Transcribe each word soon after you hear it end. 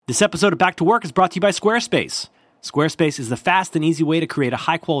This episode of Back to Work is brought to you by Squarespace. Squarespace is the fast and easy way to create a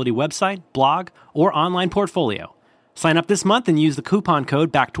high-quality website, blog, or online portfolio. Sign up this month and use the coupon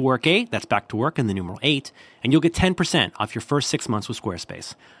code BACKTOWORK8, that's back to work and the numeral 8, and you'll get 10% off your first 6 months with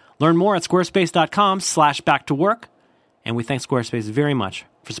Squarespace. Learn more at squarespace.com/backtowork, and we thank Squarespace very much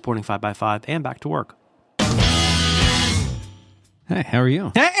for supporting 5x5 and Back to Work. Hey, how are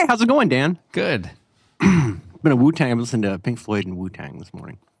you? Hey, how's it going, Dan? Good. Been a Wu-Tang. I've listened to Pink Floyd and Wu-Tang this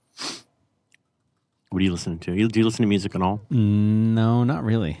morning. What are you listening to? Do you listen to music at all? No, not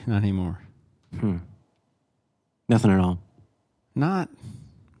really. Not anymore. Nothing at all. No.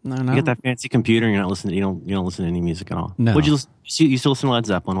 You get that fancy computer and you're not listening. You don't listen to any music at all. No. Would you listen? You used to listen to Led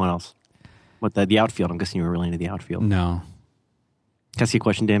Zeppelin. What else? What the outfield? I'm guessing you were really into the outfield. No. Can I ask you a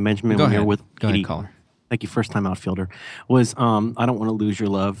question, Dan Benjamin? Go when ahead. You're with Go ahead, caller. Thank you. First time outfielder was I Don't Want to Lose Your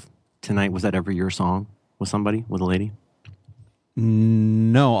Love Tonight. Was that ever your song with somebody, with a lady?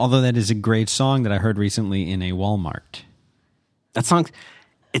 No, although that is a great song that I heard recently in a Walmart. That song,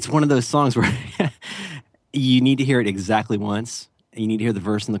 it's one of those songs where you need to hear it exactly once. You need to hear the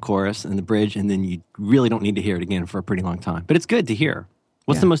verse and the chorus and the bridge, and then you really don't need to hear it again for a pretty long time. But it's good to hear.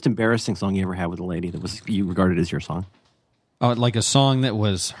 What's the most embarrassing song you ever had with a lady that was you regarded as your song? Oh, like a song that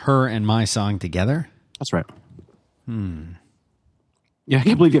was her and my song together? That's right. Yeah, I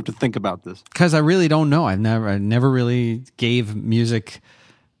can't believe you have to think about this. Because I really don't know. I never really gave music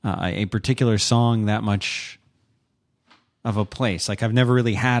a particular song that much of a place. Like I've never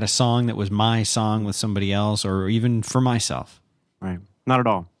really had a song that was my song with somebody else, or even for myself. Right. Not at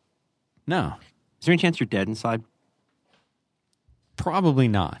all. No, Is there any chance you're dead inside? probably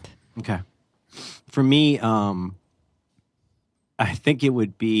not. Okay. For me, I think it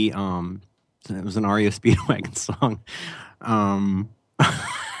would be, it was an REO Speedwagon song.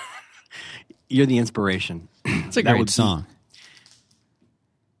 You're the Inspiration. It's a great song.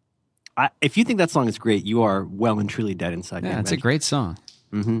 If you think that song is great, you are well and truly dead inside. Yeah, it's a great song.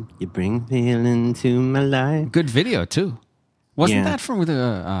 Mm-hmm. You bring feeling into my life. Good video, too. Wasn't that from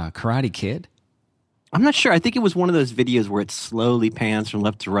the Karate Kid? I'm not sure. I think it was one of those videos where it slowly pans from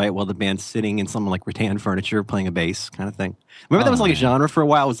left to right while the band's sitting in some like rattan furniture playing a bass kind of thing. Remember that was like a genre for a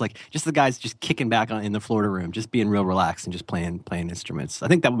while? It was like just the guys just kicking back in the Florida room, just being real relaxed and just playing instruments. I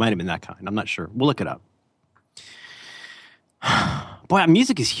think that might have been that kind. I'm not sure. We'll look it up. Boy,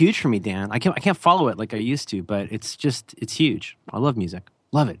 music is huge for me, Dan. I can't follow it like I used to, but it's huge. I love music.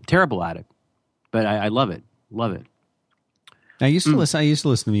 Love it. Terrible at it. But I love it. Love it. I used to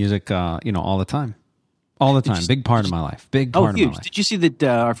listen to music all the time. All the time. Big part of my life. Big part of my life. Did you see that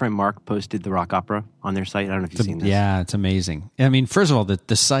our friend Mark posted the rock opera on their site? I don't know if you've seen this. Yeah, it's amazing. I mean, first of all,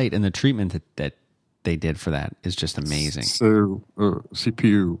 the site and the treatment that they did for that is just amazing. So,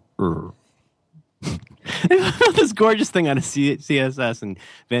 CPU. This gorgeous thing out of CSS and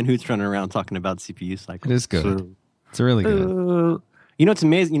Van Hoots running around talking about CPU cycles. It is good. So, it's really good. It's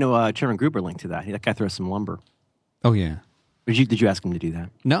amazing. Chairman Gruber linked to that. That guy throws some lumber. Oh, yeah. Did you ask him to do that?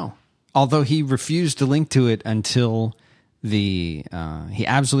 No. Although he refused to link to it until he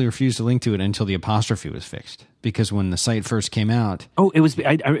absolutely refused to link to it until the apostrophe was fixed. Because when the site first came out,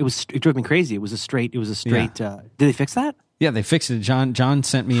 it drove me crazy. It was a straight. Did they fix that? Yeah, they fixed it. John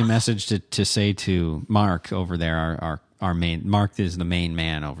sent me a message to say to Mark over there, our main Mark is the main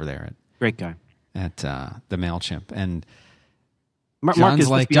man over there. Great guy at the MailChimp, and John's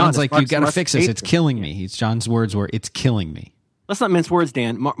like you got to fix this. It's killing me. John's words were, "It's killing me." Let's not mince words,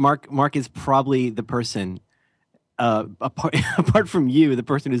 Dan. Mark is probably the person, apart from you, the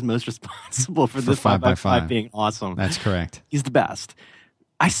person who's most responsible for this 5x5 being awesome. That's correct. He's the best.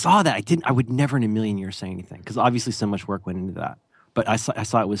 I saw that. I would never in a million years say anything because obviously so much work went into that. But I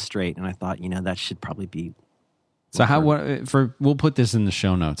saw it was straight, and I thought, that should probably be. So we'll put this in the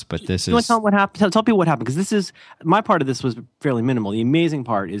show notes, but this you want to tell them what happened? Tell people what happened, because this is my part of this was fairly minimal. The amazing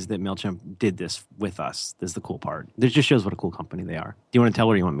part is that MailChimp did this with us. This is the cool part. This just shows what a cool company they are. Do you want to tell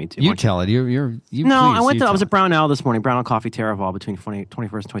or do you want me to? You tell it. You No, please, I was at Brown Owl this morning, Brown Owl Coffee Terraval between 21st and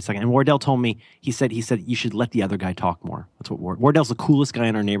 22nd. And Wardell told me, he said you should let the other guy talk more. That's what Wardell's the coolest guy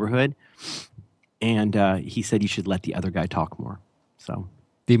in our neighborhood. And he said you should let the other guy talk more. So.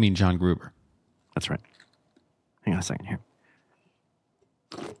 Do you mean John Gruber? That's right. Hang on a second here.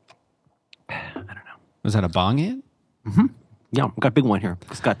 I don't know. Was that a bong hit? Mm-hmm. Yeah, I've got a big one here.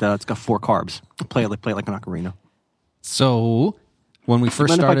 It's got 4 carbs. Play it like an ocarina. So when we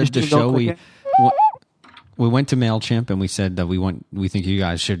first started the show, we went to MailChimp and we said that we think you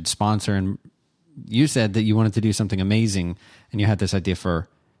guys should sponsor. And you said that you wanted to do something amazing, and you had this idea for.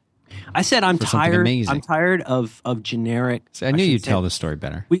 I said I'm tired. I'm tired of generic. So I knew you'd tell the story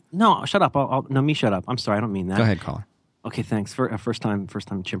better. No, shut up. No, me shut up. I'm sorry. I don't mean that. Go ahead, caller. Okay, thanks for a first time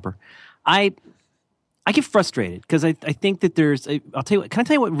chimper. I get frustrated because I think that I'll tell you what, can I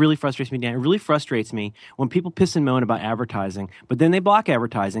tell you what really frustrates me, Dan? It really frustrates me when people piss and moan about advertising, but then they block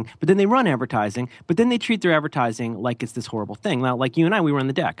advertising, but then they run advertising, but then they treat their advertising like it's this horrible thing. Now, like you and I, we run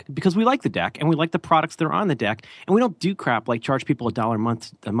the deck because we like the deck and we like the products that are on the deck, and we don't do crap like charge people $1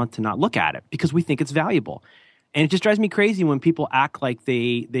 a month to not look at it because we think it's valuable. And it just drives me crazy when people act like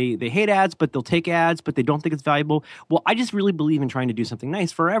they hate ads, but they'll take ads, but they don't think it's valuable. Well, I just really believe in trying to do something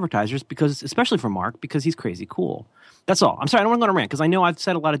nice for our advertisers because, especially for Mark, because he's crazy cool. That's all. I'm sorry, I don't want to go on a rant because I know I've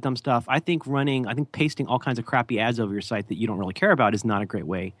said a lot of dumb stuff. I think pasting all kinds of crappy ads over your site that you don't really care about is not a great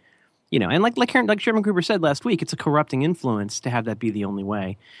way. You know, and like Chairman Gruber said last week, it's a corrupting influence to have that be the only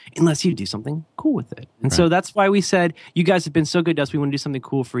way, unless you do something cool with it. And so that's why we said, you guys have been so good to us, we want to do something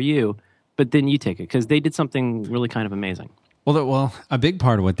cool for you. But then you take it because they did something really kind of amazing. Well, a big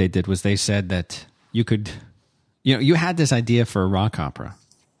part of what they did was they said that you could, you had this idea for a rock opera.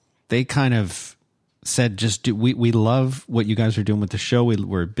 They kind of said, we love what you guys are doing with the show.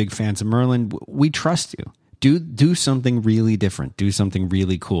 We're big fans of Merlin. We trust you. Do something really different. Do something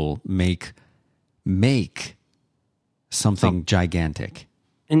really cool. Make something gigantic.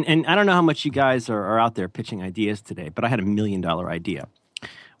 And I don't know how much you guys are out there pitching ideas today, but I had $1 million idea,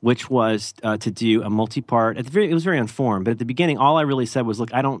 which was to do a multi-part. It was very informed, but at the beginning, all I really said was,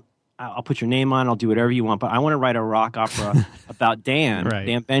 look, I'll put your name on, I'll do whatever you want, but I want to write a rock opera about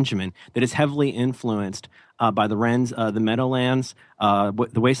Dan Benjamin, that is heavily influenced by the Wrens, the Meadowlands,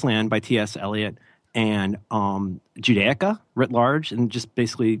 the Wasteland by T.S. Eliot, and Judaica writ large, and just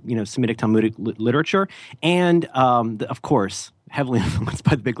basically, Semitic Talmudic literature, and of course, heavily influenced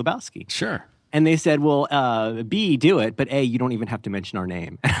by the Big Lebowski. Sure. And they said, well, B, do it, but A, you don't even have to mention our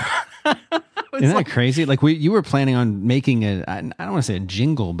name. Isn't that crazy? Like you were planning on making I don't want to say a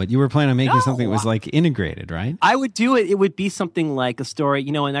jingle, but you were planning on making something that was like integrated, right? I would do it. It would be something like a story,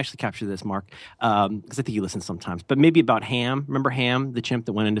 and actually capture this, Mark, because I think you listen sometimes, but maybe about Ham. Remember Ham, the chimp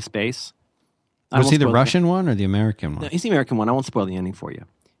that went into space? Was he the Russian one or the American one? No, he's the American one. I won't spoil the ending for you.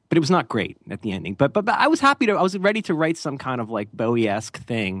 But it was not great at the ending. But I was I was ready to write some kind of like Bowie-esque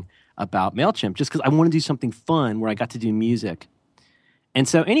thing about MailChimp just because I want to do something fun where I got to do music. And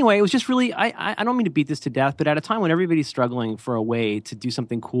so anyway, it was just really, I don't mean to beat this to death, but at a time when everybody's struggling for a way to do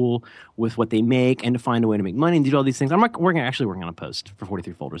something cool with what they make and to find a way to make money and do all these things, I'm actually working on a post for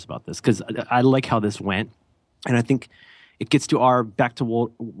 43 Folders about this because I like how this went. And I think it gets to our back to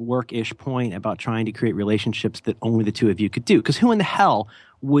work-ish point about trying to create relationships that only the two of you could do. Because who in the hell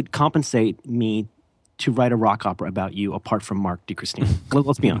would compensate me to write a rock opera about you apart from Mark DiChristina?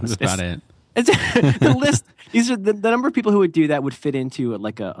 Let's be honest. That's about it. The list. These are the number of people who would do that would fit into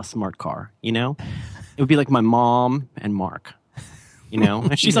like a smart car. It would be like my mom and Mark.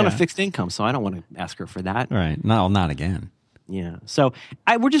 And she's on a fixed income, so I don't want to ask her for that. Right? No, not again. Yeah. So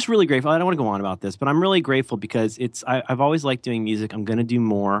we're just really grateful. I don't want to go on about this, but I'm really grateful because I've always liked doing music. I'm going to do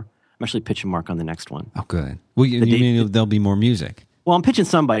more. I'm actually pitching Mark on the next one. Oh, good. Well, you mean there'll be more music? Well, I'm pitching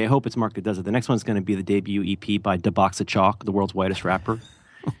somebody. I hope it's Mark that does it. The next one's going to be the debut EP by Da Box of Chalk, the world's whitest rapper.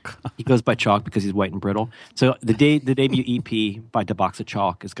 Oh, he goes by Chalk because he's white and brittle. So the debut EP by Da Box of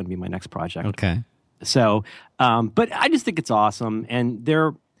Chalk is going to be my next project. Okay. So, but I just think it's awesome. And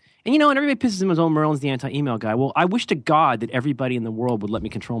everybody pisses him as, Merlin's the anti-email guy. Well, I wish to God that everybody in the world would let me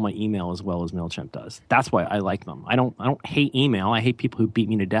control my email as well as MailChimp does. That's why I like them. I don't hate email. I hate people who beat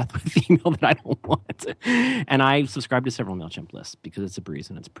me to death with email that I don't want. And I subscribe to several MailChimp lists because it's a breeze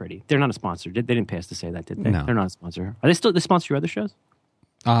and it's pretty. They're not a sponsor. They didn't pay us to say that, did they? No. They're not a sponsor. Are they still, they sponsor your other shows?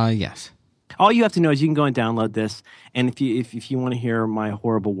 Yes. All you have to know is you can go and download this, and if you want to hear my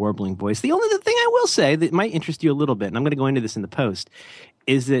horrible warbling voice, the only thing I will say that might interest you a little bit, and I'm going to go into this in the post,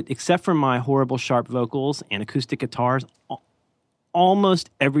 is that except for my horrible sharp vocals and acoustic guitars, almost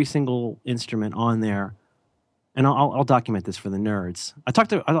every single instrument on there, and I'll document this for the nerds. I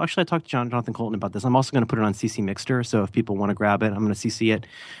talked to Jonathan Colton about this. I'm also going to put it on CC Mixter, so if people want to grab it, I'm going to CC it,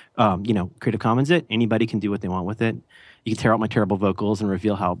 Creative Commons it. Anybody can do what they want with it. You can tear out my terrible vocals and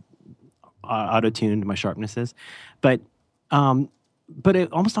reveal how auto-tuned my sharpness is. But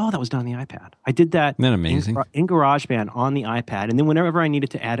almost all of that was done on the iPad. I did that. Isn't that amazing? In GarageBand on the iPad. And then whenever I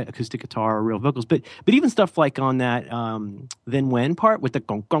needed to add an acoustic guitar or real vocals, but even stuff like on that then when part with the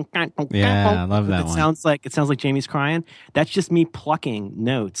gong, gong, gong, gong, I love that one. It sounds like Jamie's crying. That's just me plucking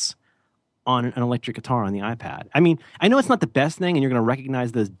notes on an electric guitar on the iPad. I mean, I know it's not the best thing, and you're going to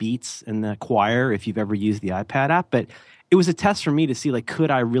recognize those beats in the choir if you've ever used the iPad app, but it was a test for me to see, could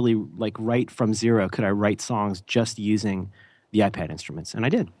I really, write from zero? Could I write songs just using the iPad instruments? And I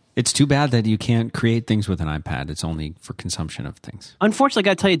did. It's too bad that you can't create things with an iPad. It's only for consumption of things. Unfortunately,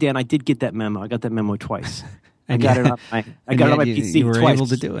 I got to tell you, Dan, I did get that memo. I got that memo twice. I got it on my PC You were twice. able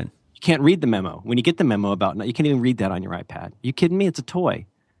to do it. You can't read the memo. When you get the memo about, you can't even read that on your iPad. You kidding me? It's a toy.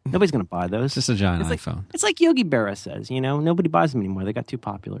 Nobody's going to buy those. It's just a giant It's iPhone. It's like Yogi Berra says, nobody buys them anymore. They got too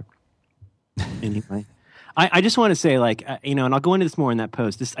popular. Anyway, I just want to say, and I'll go into this more in that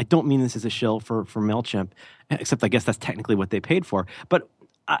post. I don't mean this as a shill for MailChimp, except I guess that's technically what they paid for. But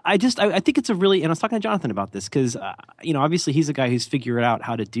I think it's a really, and I was talking to Jonathan about this because, obviously he's a guy who's figured out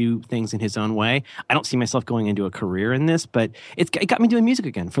how to do things in his own way. I don't see myself going into a career in this, but it got me doing music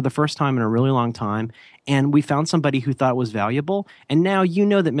again for the first time in a really long time. And we found somebody who thought it was valuable. And now that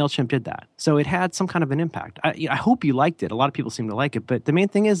MailChimp did that. So it had some kind of an impact. I hope you liked it. A lot of people seem to like it. But the main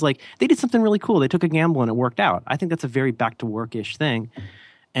thing is, they did something really cool. They took a gamble and it worked out. I think that's a very back to work-ish thing.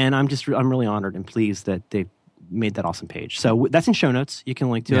 And I'm really honored and pleased that they made that awesome page. So that's in show notes. You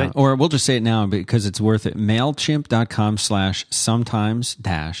can link to it. Or we'll just say it now because it's worth it.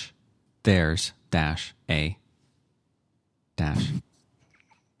 MailChimp.com/sometimes-there's-a-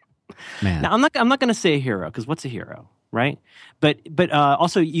 man. Now I'm not going to say a hero because what's a hero, right? But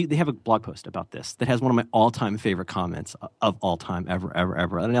also they have a blog post about this that has one of my all-time favorite comments of all time ever.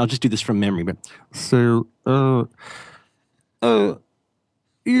 And I'll just do this from memory. But so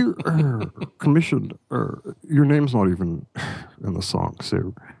you commissioned, your name's not even in the song,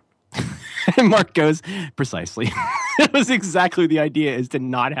 so. And Mark goes, precisely. It was exactly the idea, is to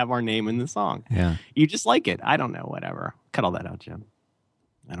not have our name in the song. Yeah. You just like it. I don't know, whatever. Cut all that out, Jim.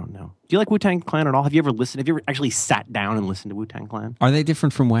 I don't know. Do you like Wu-Tang Clan at all? Have you ever listened? Have you ever actually sat down and listened to Wu-Tang Clan? Are they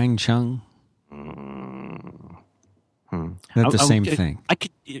different from Wang Chung? That's the same thing. I could,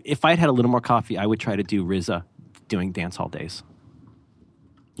 if I had a little more coffee, I would try to do RZA doing Dance Hall Days.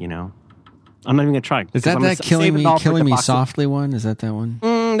 I'm not even going to try. Is that Killing Me Softly one? Is that one?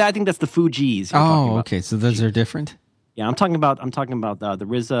 I think that's the Fugees. Oh, okay. So those are different? Yeah, I'm talking about the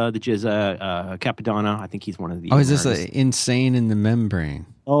RZA, the Jizza, Capadonna. I think he's one of the. Oh, is this Insane in the Membrane?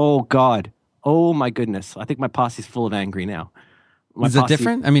 Oh, God. Oh, my goodness. I think my posse's full of angry now. Is it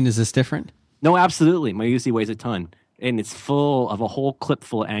different? I mean, is this different? No, absolutely. My Uzi weighs a ton, and it's full of a whole clip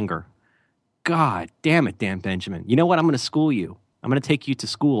full of anger. God damn it, Dan Benjamin. You know what? I'm going to school you. I'm going to take you to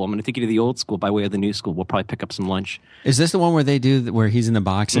school. I'm going to take you to the old school by way of the new school. We'll probably pick up some lunch. Is this the one where where he's in the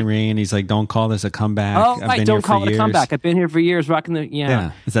boxing ring and he's like, "Don't call this a comeback." Oh, right. Don't call it a comeback. I've been here for years, rocking the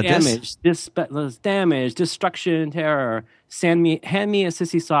yeah. Is that damage, destruction, terror. Hand me a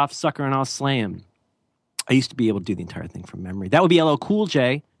sissy soft sucker and I'll slay him. I used to be able to do the entire thing from memory. That would be LL Cool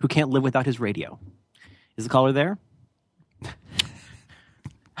J, who can't live without his radio. Is the caller there?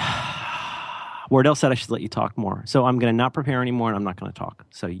 Wardell said I should let you talk more. So I'm going to not prepare anymore, and I'm not going to talk.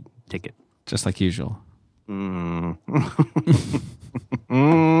 So you take it. Just like usual. Mm.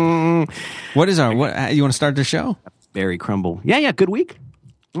 What is you want to start the show? Berry crumble. Yeah. Good week.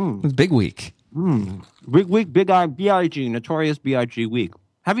 It's big week. Big week, B.I.G., Notorious B.I.G. week.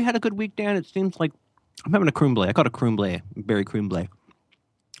 Have you had a good week, Dan? It seems like I'm having a creme brulee. I call it a creme brulee, berry creme brulee.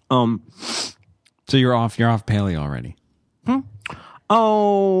 So you're off paleo already.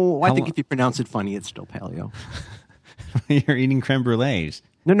 Oh, I think if you pronounce it funny, it's still paleo. You're eating creme brulees.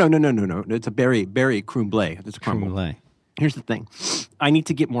 No. It's a berry creme brulee. It's a creme brulee. Here's the thing. I need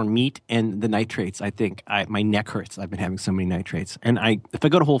to get more meat and the nitrates. I think my neck hurts. I've been having so many nitrates. And if I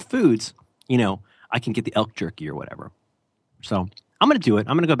go to Whole Foods, I can get the elk jerky or whatever. So I'm going to do it.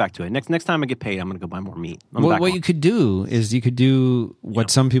 I'm going to go back to it. Next time I get paid, I'm going to go buy more meat. What you could do is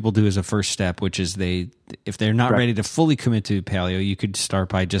what some people do as a first step, which is if they're not ready to fully commit to paleo, you could start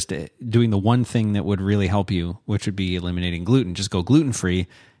by just doing the one thing that would really help you, which would be eliminating gluten. Just go gluten-free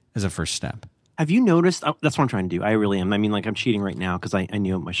as a first step. Have you noticed? That's what I'm trying to do. I really am. I mean, I'm cheating right now because I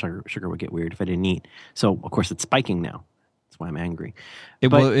knew my sugar would get weird if I didn't eat. So, of course, it's spiking now. That's why I'm angry.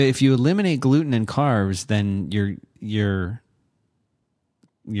 If you eliminate gluten and carbs, then your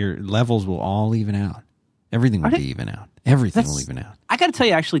levels will all even out. Everything will even out. Everything will even out. I got to tell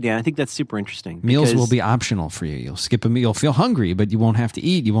you, actually, Dan, I think that's super interesting. Meals will be optional for you. You'll skip a meal. You'll feel hungry, but you won't have to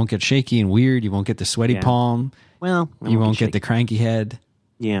eat. You won't get shaky and weird. You won't get the sweaty palm. Well, you won't get the cranky head.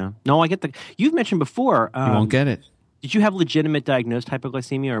 Yeah. No, I get you've mentioned before. You won't get it. Did you have legitimate diagnosed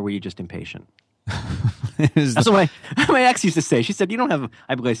hypoglycemia or were you just impatient? That's what my ex used to say. She said, "You don't have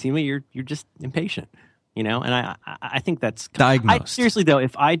hypoglycemia. You're just impatient." And I think that's diagnosed. Seriously though,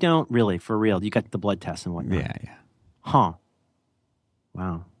 if I don't really, for real, you got the blood tests and whatnot. Yeah. Huh.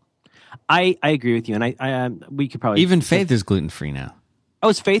 Wow. I agree with you, and we could probably even Faith is gluten free now. Oh,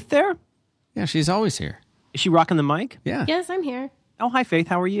 is Faith there? Yeah, she's always here. Is she rocking the mic? Yeah. Yes, I'm here. Oh, hi Faith.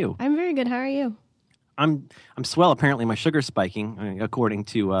 How are you? I'm very good. How are you? I'm swell. Apparently, my sugar's spiking, according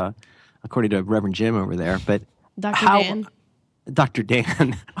to Reverend Jim over there. But Dr. Dan. Dr.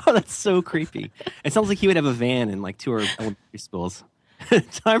 Dan. Oh, that's so creepy. It sounds like he would have a van in like 2 elementary schools.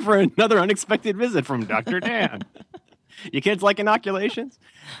 Time for another unexpected visit from Dr. Dan. You kids like inoculations?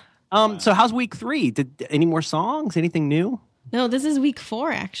 So how's week 3? Did any more songs? Anything new? No, this is week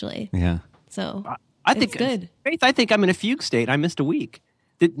 4 actually. Yeah. So I think it's good. Faith, I think I'm in a fugue state. I missed a week.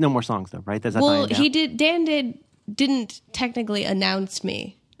 No more songs though, right? That's Well, he did. Dan didn't technically announce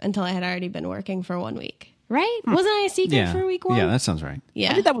me until I had already been working for 1 week. Right? Wasn't I a secret Yeah. for week 1? Yeah, that sounds right.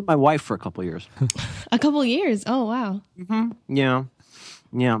 Yeah. I did that with my wife for a couple of years. A couple years. Oh, wow. Yeah.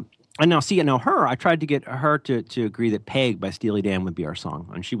 And now her, I tried to get her to agree that Peg by Steely Dan would be our song,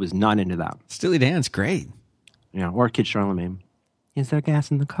 and she was not into that. Steely Dan's great. Yeah, or Kid Charlemagne. Is there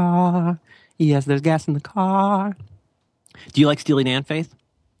gas in the car? Yes, there's gas in the car. Do you like Steely Dan, Faith?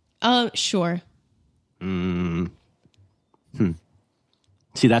 Sure.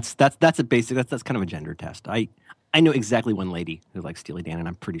 See, that's a basic. That's kind of a gender test. I know exactly one lady who likes Steely Dan, and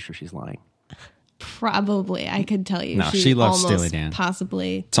I'm pretty sure she's lying. Probably. I could tell you. No, she loves almost Steely Dan.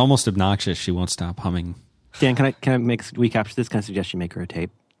 Possibly. It's almost obnoxious. She won't stop humming. Dan, can I recapture this? Can I suggest you make her a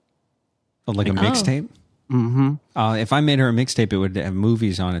tape? Oh, like a mixtape? Mm-hmm. If I made her a mixtape, it would have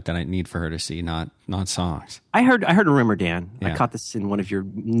movies on it that I need for her to see, not songs. I heard a rumor, Dan. Yeah. I caught this in one of your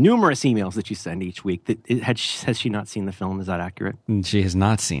numerous emails that you send each week. That has she not seen the film? Is that accurate? And she has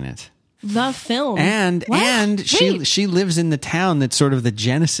not seen it. The film. And What? she lives in the town that's sort of the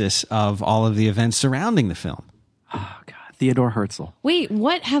genesis of all of the events surrounding the film. Oh God, Theodore Herzl. Wait,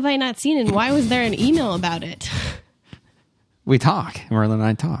 what have I not seen, and why was there an email about it? We talk. Merlin and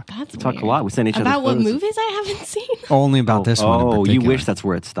I talk. That's Talk weird. a lot. We send each other about what photos. movies I haven't seen. Only about this one in Oh, particular. you wish that's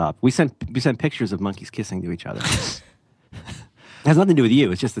where it stopped. We sent pictures of monkeys kissing to each other. It has nothing to do with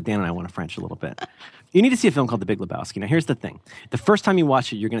you. It's just that Dan and I want to French a little bit. You need to see a film called The Big Lebowski. Now, here's the thing. The first time you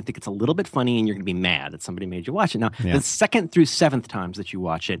watch it, you're going to think it's a little bit funny and you're going to be mad that somebody made you watch it. Now, Yeah. the second through 7th times that you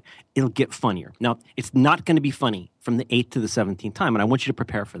watch it, it'll get funnier. Now, it's not going to be funny from the 8th to the 17th time, and I want you to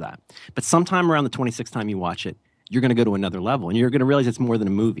prepare for that. But sometime around the 26th time you watch it, you're going to go to another level, and you're going to realize it's more than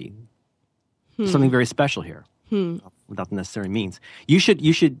a movie. Something very special here, without the necessary means. You should.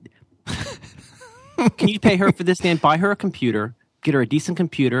 Can you pay her for this, Dan? Buy her a computer. Get her a decent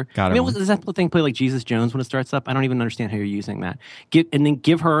computer. Got her one. Does that thing play like Jesus Jones when it starts up? I don't even understand how you're using that. And then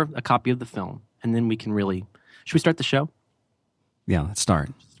give her a copy of the film, and then we can really. Should we start the show? Yeah, let's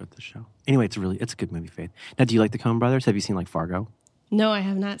start. Start the show. Anyway, it's a good movie, Faith. Now, do you like the Coen Brothers? Have you seen like Fargo? No, I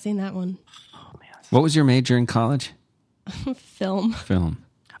have not seen that one. Oh man. What was your major in college? Film. Film.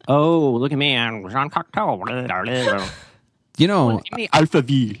 Oh, look at me! I'm Jean Cocteau. You know, Look at me,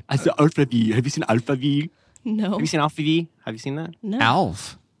 Alphaville. I said Alphaville. Have you seen Alphaville? No. Have you seen Alphaville? Have you seen that? No.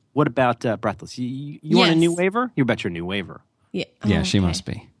 Alf. What about Breathless? You want a Yes. new waiver? You bet you're a new waiver. Yeah. Yeah, Oh, she okay. must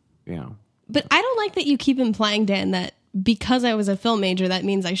be. Yeah. But I don't like that you keep implying, Dan, that because I was a film major, that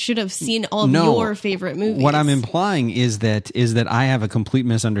means I should have seen all of No. your favorite movies. What I'm implying is that I have a complete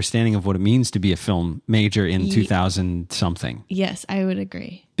misunderstanding of what it means to be a film major in 2000 something. Yes, I would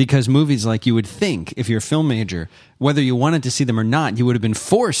agree. Because movies, like, you would think, if you're a film major, whether you wanted to see them or not, you would have been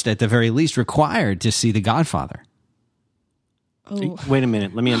forced, at the very least, required to see The Godfather. Oh, Wait a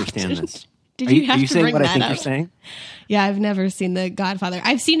minute. Let me understand this. Did Are you have are you to saying bring what I that think up? you're saying? Yeah, I've never seen The Godfather.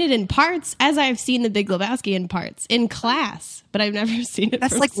 I've seen it in parts, as I've seen The Big Lebowski in parts, in class, but I've never seen it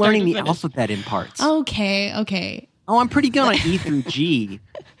That's from like start learning to the finish. alphabet in parts. Okay. Oh, I'm pretty good on E through G,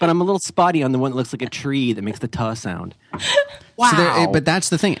 but I'm a little spotty on the one that looks like a tree that makes the tuh sound. Wow. So but that's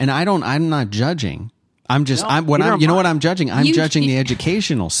the thing. And I'm not judging. I'm just, No, what neither I'm, you am know I. what I'm judging? I'm You- judging the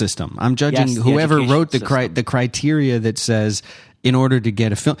educational system. I'm judging Yes, the whoever educational wrote the system. the criteria that says, in order to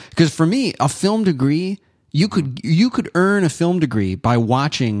get a film, because for me, a film degree, you could earn a film degree by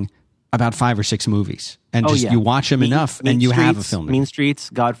watching about 5 or 6 movies, and just you watch them enough, and you have a film degree. Mean Streets,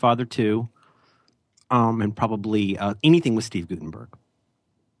 Godfather 2, and probably anything with Steve Guttenberg,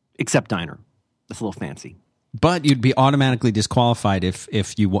 except Diner. That's a little fancy. But you'd be automatically disqualified if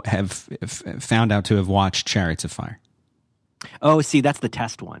you have found out to have watched Chariots of Fire. Oh, see, that's the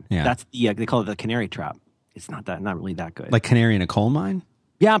test one. Yeah. That's the they call it the Canary Trap. It's not really that good. Like Canary in a Coal Mine?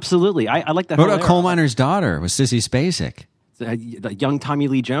 yeah, absolutely. I like that. What whole about era. Coal Miner's Daughter with Sissy Spacek? The young Tommy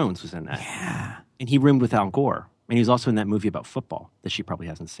Lee Jones was in that. Yeah, and he roomed with Al Gore, and he was also in that movie about football that she probably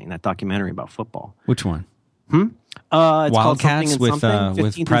hasn't seen. That documentary about football. Which one? It's called Wildcats something and with, something.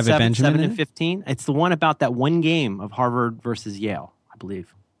 with 15 Private 7, Benjamin 7 in and it? 15. It's the one about that one game of Harvard versus Yale, I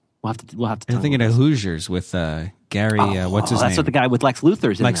believe. We'll have to. I'm thinking of Hoosiers with Gary. What's his name? That's what the guy with Lex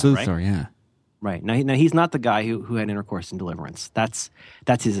Luthor's in. Lex that, Luthor. right? Yeah, Right. Now he's not the guy who had intercourse in Deliverance. That's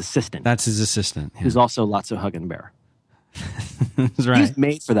his assistant, that's his assistant. Yeah. who's also Lotso Huggen Bear. That's He right. was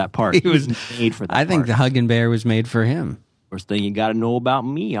made for that part. He was made for that. I think part. the Huggen Bear was made for him. First thing you got to know about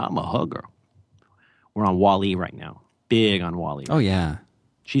me, I'm a hugger. We're on Wall-E right now. Big on Wall-E. Oh, yeah.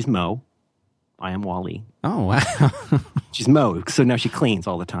 She's Mo. I am Wall-E. Oh, wow. She's Mo, so now she cleans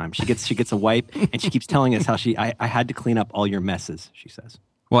all the time. She gets a wipe, and she keeps telling us how I had to clean up all your messes, she says.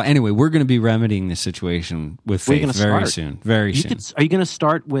 Well, anyway, we're going to be remedying this situation with Faith very soon. Very soon. Are you going to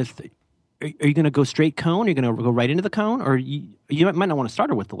start with... Are you going to go straight cone? Are you going to go right into the cone? Or you might not want to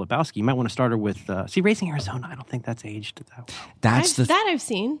start her with the Lebowski. You might want to start her with... Raising Arizona, I don't think that's aged that well. That I've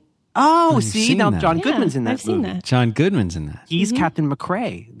seen. Oh, you've see? seen Now that. John Goodman's in that I've seen movie. that. John Goodman's in that. He's Captain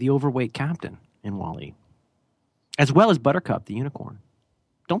McCrae, the overweight captain in Wall-E. As well as Buttercup, the unicorn.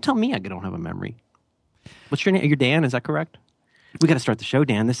 Don't tell me I don't have a memory. What's your name? You're Dan, is that correct? We got to start the show,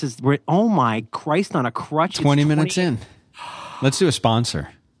 Dan. Oh my Christ on a crutch. 20 minutes in. Let's do a sponsor.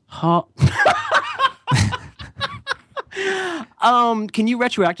 Huh. Can you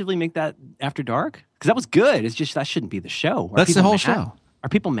retroactively make that after dark? Because that was good. It's just that shouldn't be the show. That's the whole show. Are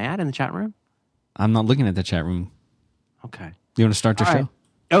people mad in the chat room? I'm not looking at the chat room. Okay. You want to start the show? Right.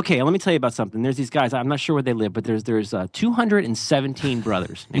 Okay, let me tell you about something. There's these guys. I'm not sure where they live, but there's 217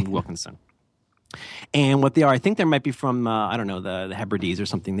 brothers named Wilkinson. And what they are, I think they might be from, I don't know, the Hebrides or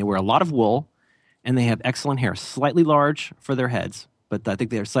something. They wear a lot of wool, and they have excellent hair, slightly large for their heads, but I think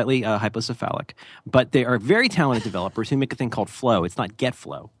they are slightly hypocephalic. But they are very talented developers who make a thing called Flow. It's not Get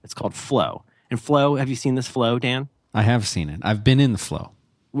Flow. It's called Flow. And Flow, have you seen this Flow, Dan? I have seen it. I've been in the Flow.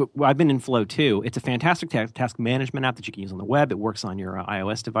 I've been in Flow too. It's a fantastic task management app that you can use on the web. It works on your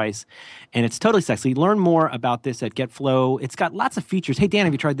iOS device, and it's totally sexy. Learn more about this at GetFlow. It's got lots of features. Hey, Dan,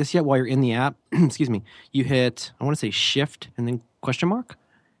 have you tried this yet while you're in the app? Excuse me. You hit, I want to say Shift and then question mark,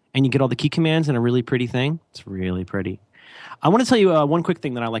 and you get all the key commands in a really pretty thing. It's really pretty. I want to tell you one quick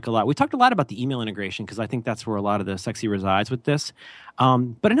thing that I like a lot. We talked a lot about the email integration because I think that's where a lot of the sexy resides with this.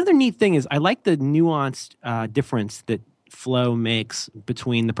 But another neat thing is I like the nuanced difference that Flow makes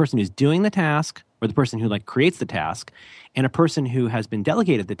between the person who's doing the task or the person who creates the task and a person who has been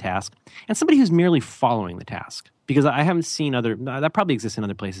delegated the task and somebody who's merely following the task. Because I haven't seen that probably exists in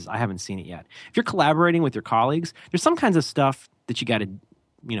other places. I haven't seen it yet. If you're collaborating with your colleagues, there's some kinds of stuff that you got to,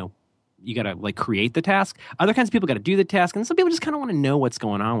 you got to create the task. Other kinds of people got to do the task. And some people just kind of want to know what's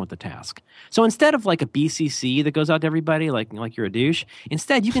going on with the task. So instead of a BCC that goes out to everybody, like you're a douche,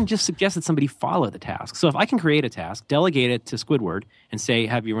 instead you can just suggest that somebody follow the task. So if I can create a task, delegate it to Squidward and say,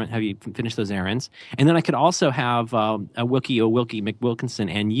 have you finished those errands? And then I could also have a Wilkie McWilkinson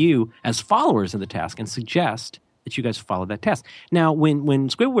and you as followers of the task and suggest that you guys follow that task. Now, when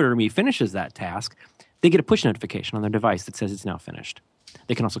Squidward or me finishes that task, they get a push notification on their device that says it's now finished.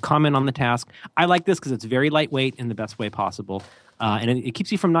 They can also comment on the task. I like this because it's very lightweight in the best way possible. And it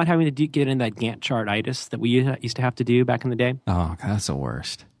keeps you from not having to get in that Gantt chart-itis that we used to have to do back in the day. Oh, that's the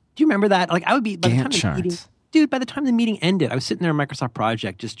worst. Do you remember that? I would be... By Gantt the time the meeting, charts. dude, by the time the meeting ended, I was sitting there in Microsoft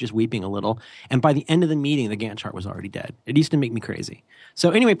Project just weeping a little. And by the end of the meeting, the Gantt chart was already dead. It used to make me crazy.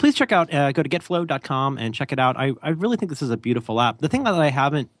 So anyway, please check out, go to getflow.com and check it out. I really think this is a beautiful app. The thing that I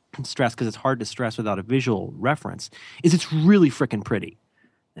haven't stressed, because it's hard to stress without a visual reference, is it's really freaking pretty.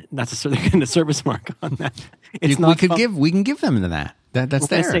 That's a service mark on that. It's we can give them that. That's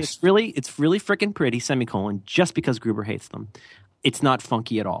theirs. It's really freaking pretty. Semicolon. Just because Gruber hates them, it's not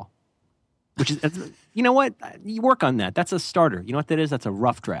funky at all. Which is, you know what? You work on that. That's a starter. You know what that is? That's a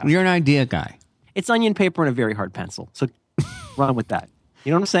rough draft. You're an idea guy. It's onion paper and a very hard pencil. So run with that.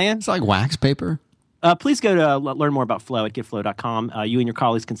 You know what I'm saying? It's like wax paper. Please go to learn more about Flow at getflow.com. You and your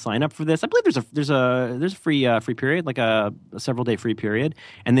colleagues can sign up for this. I believe there's a free period, like a several day free period,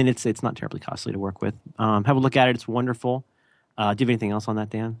 and then it's not terribly costly to work with. Have a look at it; it's wonderful. Do you have anything else on that,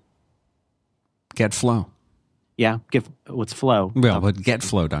 Dan? Get Flow. Yeah, what's Flow? Well, but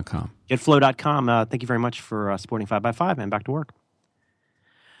getflow.com. Getflow.com. Thank you very much for supporting 5x5 and back to work.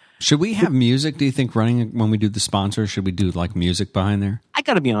 Should we have music, do you think, running when we do the sponsor? Should we do music behind there? I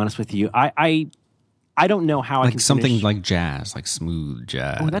got to be honest with you. I don't know how I can something finish. like jazz, like smooth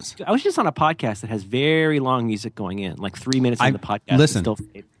jazz. Oh, I was just on a podcast that has very long music going in, like 3 minutes in the podcast.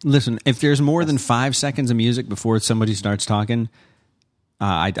 Listen, if there's more than 5 seconds of music before somebody starts talking,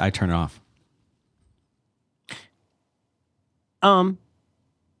 I turn it off.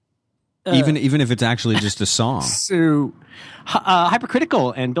 Even if it's actually just a song. So,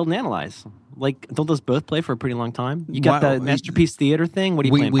 Hypercritical and Build and Analyze. Don't those both play for a pretty long time? You got the Masterpiece Theater thing? What are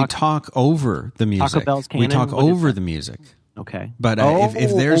you playing? We talk over the music. Taco Bell's Canon? We talk over the music. Okay. But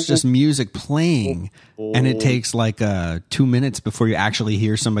if there's just music playing and it takes 2 minutes before you actually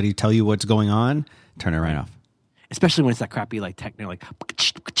hear somebody tell you what's going on, turn it right off. Especially when it's that crappy techno,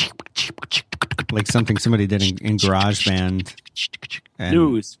 like something somebody did in GarageBand.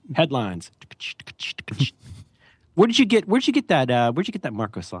 News, headlines. Where'd you get that? Where'd you get that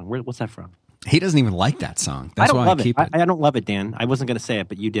Marco song? What's that from? He doesn't even like that song. That's I don't why love I keep it. I don't love it, Dan. I wasn't going to say it,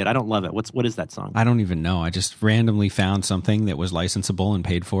 but you did. I don't love it. What is that song? I don't even know. I just randomly found something that was licensable and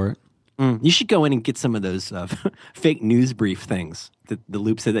paid for it. You should go in and get some of those fake news brief things, the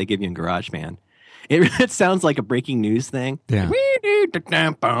loops that they give you in GarageBand. It sounds like a breaking news thing. Yeah. This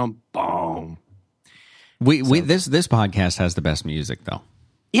podcast has the best music, though.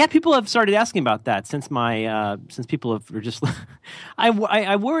 Yeah, people have started asking about that since people are just.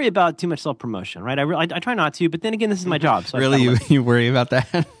 I worry about too much self promotion, right? I try not to, but then again, this is my job. So really, you worry about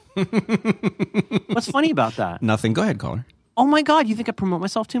that? What's funny about that? Nothing. Go ahead, caller. Oh my God, you think I promote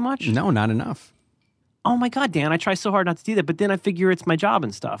myself too much? No, not enough. Oh my God, Dan, I try so hard not to do that, but then I figure it's my job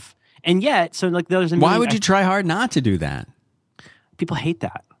and stuff. And yet, so like there's a why would you try hard not to do that? People hate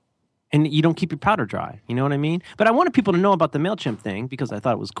that. And you don't keep your powder dry. You know what I mean? But I wanted people to know about the MailChimp thing because I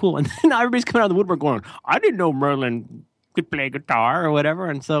thought it was cool. And then everybody's coming out of the woodwork going, I didn't know Merlin could play guitar or whatever.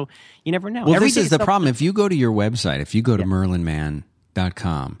 And so you never know. Well, this is the problem. If you go to your website, if you go to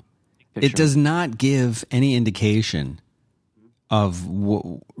merlinman.com, it does not give any indication of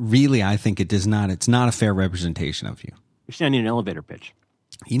really, I think it does not. It's not a fair representation of you. You're saying I need an elevator pitch.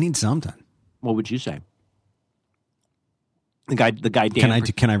 You need something. What would you say? The guy. Dan,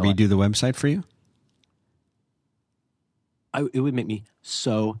 can I redo the website for you? It would make me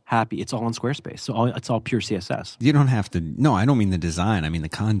so happy. It's all on Squarespace, so it's all pure CSS. You don't have to. No, I don't mean the design. I mean the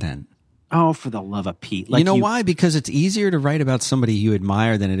content. Oh, for the love of Pete! Like why? Because it's easier to write about somebody you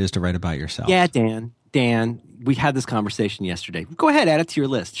admire than it is to write about yourself. Yeah, Dan, we had this conversation yesterday. Go ahead, add it to your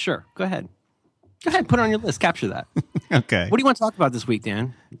list. Sure, go ahead. Go ahead, put it on your list. Capture that. Okay. What do you want to talk about this week,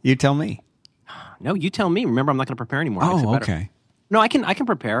 Dan? You tell me. No, you tell me. Remember, I'm not going to prepare anymore. Oh, okay. No, I can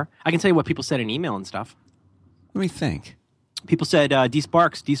prepare. I can tell you what people said in email and stuff. Let me think. People said, D.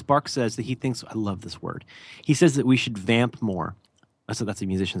 Sparks says that he thinks, I love this word. He says that we should vamp more. So that's a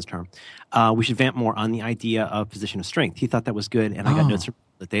musician's term. We should vamp more on the idea of position of strength. He thought that was good, and I got notes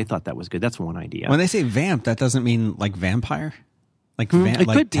that they thought that was good. That's one idea. When they say vamp, that doesn't mean like vampire? Like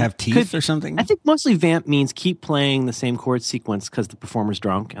to have teeth or something? I think mostly vamp means keep playing the same chord sequence because the performer's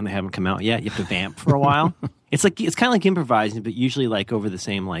drunk and they haven't come out yet. You have to vamp for a while. It's kind of like improvising, but usually like over the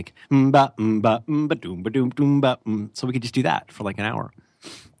same like ba ba ba doom ba doom doom ba. So we could just do that for like an hour.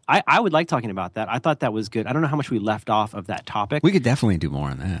 I would like talking about that. I thought that was good. I don't know how much we left off of that topic. We could definitely do more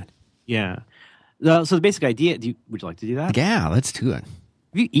on that. Yeah. So the basic idea. Would you like to do that? Yeah, let's do it.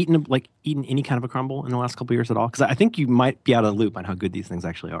 Have you eaten any kind of a crumble in the last couple of years at all? Because I think you might be out of the loop on how good these things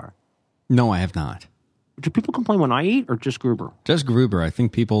actually are. No, I have not. Do people complain when I eat, or just Gruber? Just Gruber. I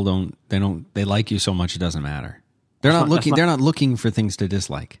think people they like you so much it doesn't matter. They're not looking for things to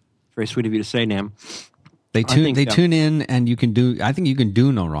dislike. Very sweet of you to say, Nam. They tune in, and I think you can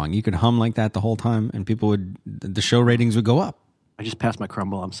do no wrong. You could hum like that the whole time, and the show ratings would go up. I just passed my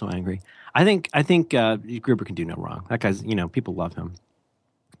crumble. I'm so angry. I think Gruber can do no wrong. That guy's, people love him.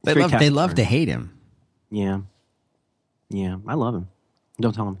 They love to hate him. Yeah, I love him.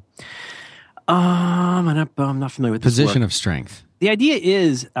 Don't tell him. I'm not familiar with position of strength. The idea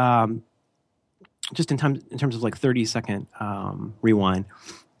is just in terms of like 30-second rewind.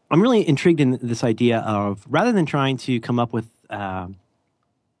 I'm really intrigued in this idea of rather than trying to come up with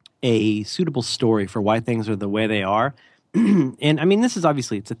a suitable story for why things are the way they are. And I mean, this is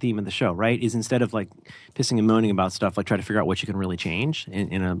obviously, it's a theme of the show, right? Is instead of like pissing and moaning about stuff, like try to figure out what you can really change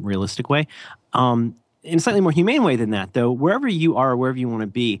in a realistic way. In a slightly more humane way than that, though, wherever you are, wherever you want to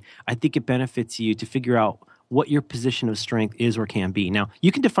be, I think it benefits you to figure out what your position of strength is or can be. Now,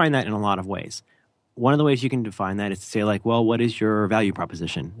 you can define that in a lot of ways. One of the ways you can define that is to say, like, well, what is your value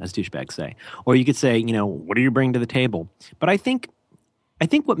proposition, as douchebags say? Or you could say, what do you bring to the table? But I think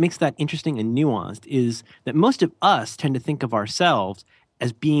what makes that interesting and nuanced is that most of us tend to think of ourselves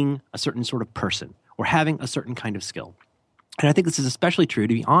as being a certain sort of person or having a certain kind of skill. And I think this is especially true,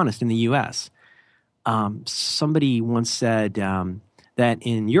 to be honest, in the U.S. Somebody once said that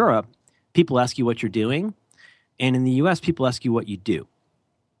in Europe, people ask you what you're doing, and in the U.S., people ask you what you do.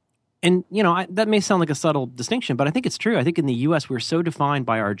 And, that may sound like a subtle distinction, but I think it's true. I think in the U.S., we're so defined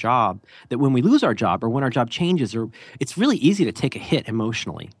by our job that when we lose our job or when our job changes, it's really easy to take a hit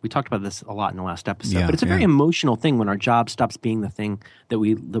emotionally. We talked about this a lot in the last episode, but it's a very emotional thing when our job stops being the thing that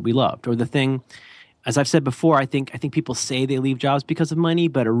we loved, or the thing, as I've said before, I think people say they leave jobs because of money,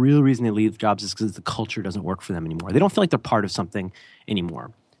 but a real reason they leave jobs is because the culture doesn't work for them anymore. They don't feel like they're part of something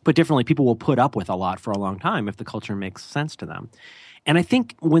anymore. Put differently, people will put up with a lot for a long time if the culture makes sense to them. And I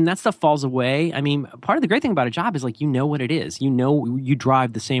think when that stuff falls away, I mean, part of the great thing about a job is like, you know what it is. You know, you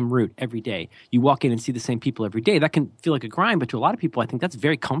drive the same route every day. You walk in and see the same people every day. That can feel like a grind, but to a lot of people, I think that's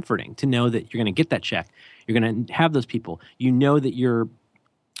very comforting to know that you're going to get that check. You're going to have those people. You know that you're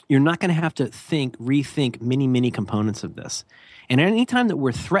not going to have to rethink many components of this. And any time that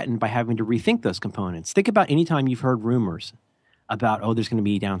we're threatened by having to rethink those components, think about any time you've heard rumors about, there's going to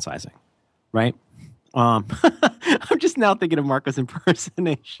be downsizing, right? I'm just now thinking of Marco's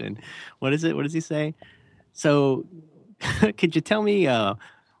impersonation. What is it? What does he say? So, could you tell me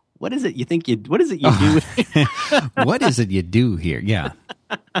what is it you think what is it you do? What is it you do here? Yeah.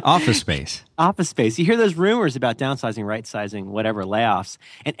 Office Space. Office Space. You hear those rumors about downsizing, right sizing, whatever, layoffs,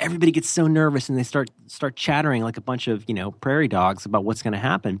 and everybody gets so nervous and they start chattering like a bunch of, prairie dogs about what's going to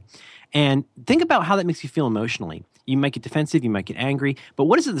happen. And think about how that makes you feel emotionally. You might get defensive, you might get angry, but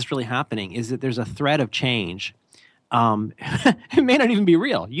what is it that's really happening is that there's a threat of change. It may not even be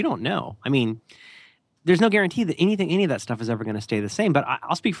real. You don't know. I mean, there's no guarantee that any of that stuff is ever going to stay the same. But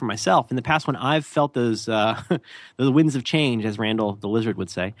I'll speak for myself. In the past, when I've felt those those winds of change, as Randall the lizard would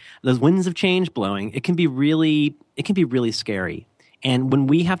say, those winds of change blowing, it can be really scary. And when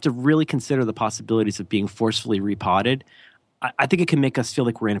we have to really consider the possibilities of being forcefully repotted, I think it can make us feel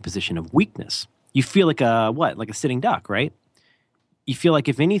like we're in a position of weakness. You feel like like a sitting duck, right? You feel like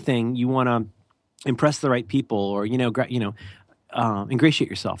if anything, you want to impress the right people, or ingratiate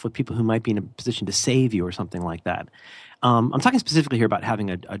yourself with people who might be in a position to save you, or something like that. I'm talking specifically here about having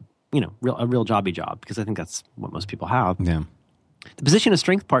a real jobby job, because I think that's what most people have. Yeah. The position of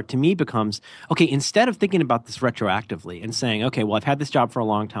strength part to me becomes, okay, instead of thinking about this retroactively and saying, okay, well, I've had this job for a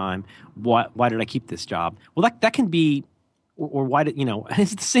long time. Why did I keep this job? Well, that can be. Or why did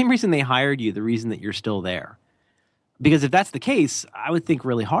it's the same reason they hired you, the reason that you're still there. Because if that's the case, I would think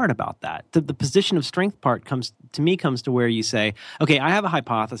really hard about that. The position of strength part comes to where you say, okay, I have a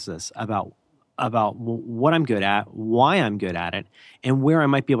hypothesis about what I'm good at, why I'm good at it, and where I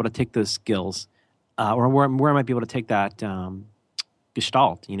might be able to take those skills, or where I might be able to take that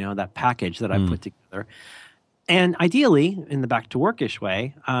gestalt, that package that I put together. And ideally, in the back to workish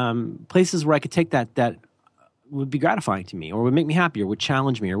way, places where I could take that would be gratifying to me, or would make me happy, or would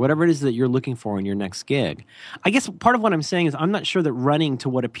challenge me, or whatever it is that you're looking for in your next gig. I guess part of what I'm saying is I'm not sure that running to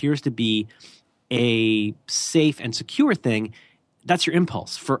what appears to be a safe and secure thing, that's your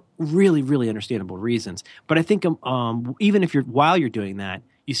impulse for really, really understandable reasons. But I think even if while you're doing that,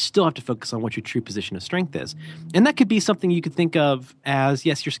 you still have to focus on what your true position of strength is. And that could be something you could think of as,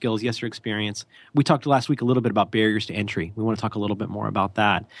 yes, your skills, yes, your experience. We talked last week a little bit about barriers to entry. We want to talk a little bit more about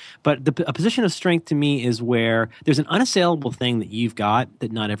that. But a position of strength to me is where there's an unassailable thing that you've got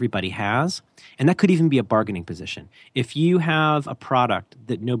that not everybody has. And that could even be a bargaining position. If you have a product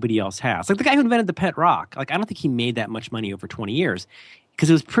that nobody else has, like the guy who invented the pet rock, like I don't think he made that much money over 20 years. Because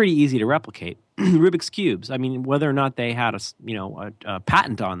it was pretty easy to replicate. Rubik's Cubes, I mean, whether or not they had a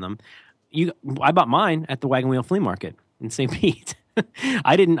patent on them, I bought mine at the Wagon Wheel Flea Market in St. Pete.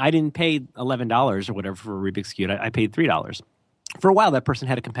 I didn't pay $11 or whatever for a Rubik's Cube. I paid $3. For a while, that person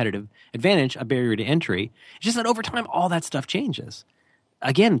had a competitive advantage, a barrier to entry. It's just that over time, all that stuff changes.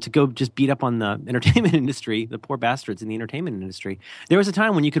 Again, to go just beat up on the entertainment industry, the poor bastards in the entertainment industry, there was a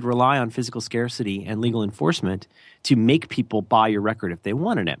time when you could rely on physical scarcity and legal enforcement to make people buy your record if they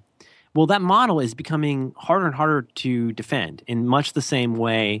wanted it. Well, that model is becoming harder and harder to defend in much the same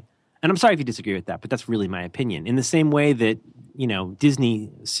way, and I'm sorry if you disagree with that, but that's really my opinion, in the same way that, Disney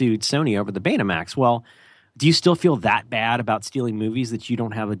sued Sony over the Betamax. Well, do you still feel that bad about stealing movies that you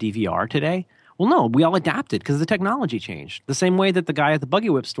don't have a DVR today? Well, no, we all adapted because the technology changed. The same way that the guy at the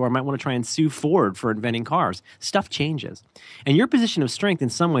Buggy Whip store might want to try and sue Ford for inventing cars. Stuff changes. And your position of strength in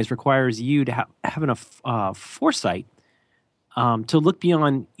some ways requires you to have enough foresight to look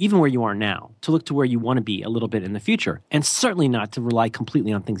beyond even where you are now, to look to where you want to be a little bit in the future, and certainly not to rely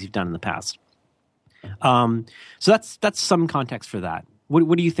completely on things you've done in the past. So that's some context for that.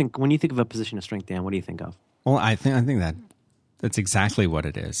 What do you think when you think of a position of strength, Dan? What do you think of? Well, I think that's exactly what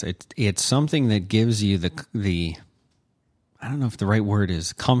it is. It's something that gives you the I don't know if the right word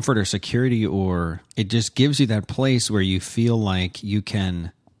is comfort or security, or it just gives you that place where you feel like you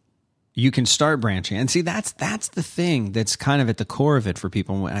can start branching. And see, that's the thing that's kind of at the core of it for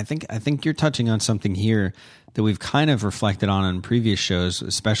people. And I think you're touching on something here that we've kind of reflected on in previous shows,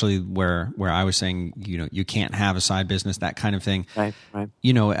 especially where I was saying, you can't have a side business, that kind of thing. Right.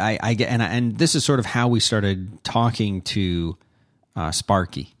 I get, and this is sort of how we started talking to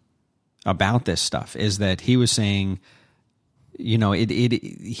Sparky about this stuff, is that he was saying,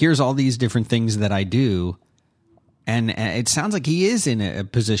 here's all these different things that I do, And it sounds like he is in a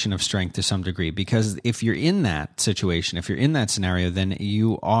position of strength to some degree, because if you're in that situation, if you're in that scenario, then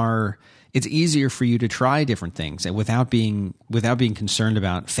it's easier for you to try different things without being concerned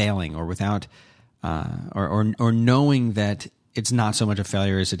about failing, or without or knowing that it's not so much a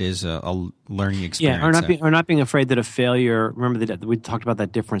failure as it is a learning experience. Yeah, or not being afraid that a failure. Remember that we talked about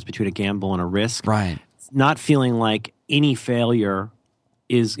that difference between a gamble and a risk, right? Not feeling like any failure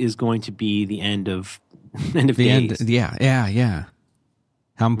is going to be the end of days. Yeah.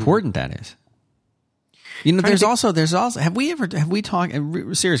 How important that is. You know, there's also have we talked,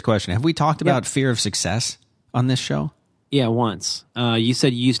 a serious question, have we talked about fear of success on this show? Yeah, once. You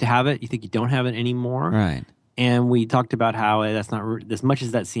said you used to have it. You think you don't have it anymore. Right. And we talked about how that's not, as much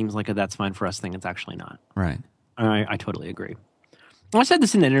as that seems like a that's fine for us thing, it's actually not. Right. I totally agree. I said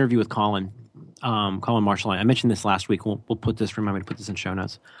this in an interview with Colin Marshall. I mentioned this last week. We'll put this, remind me to put this in show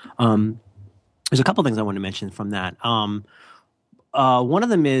notes. There's a couple things I want to mention from that. One of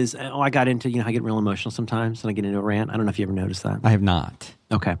them is, I got into, I get real emotional sometimes and I get into a rant. I don't know if you ever noticed that. I have not.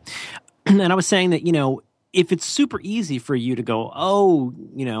 Okay. And I was saying that, if it's super easy for you to go,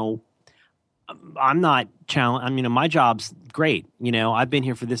 I'm not challenged. My job's great. I've been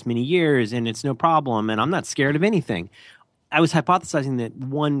here for this many years and it's no problem and I'm not scared of anything. I was hypothesizing that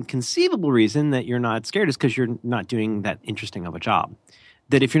one conceivable reason that you're not scared is because you're not doing that interesting of a job.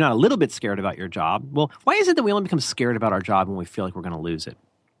 That if you're not a little bit scared about your job, well, why is it that we only become scared about our job when we feel like we're going to lose it?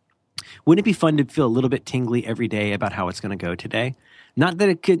 Wouldn't it be fun to feel a little bit tingly every day about how it's going to go today? Not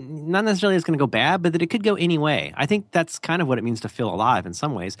necessarily it's going to go bad, but that it could go any way. I think that's kind of what it means to feel alive in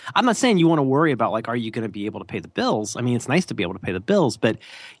some ways. I'm not saying you want to worry about, are you going to be able to pay the bills? I mean, it's nice to be able to pay the bills, but,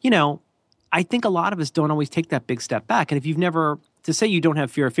 I think a lot of us don't always take that big step back. And if you've never, to say you don't have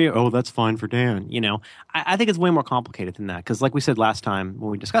fear of failure, oh, that's fine for Dan, I think it's way more complicated than that. Because like we said last time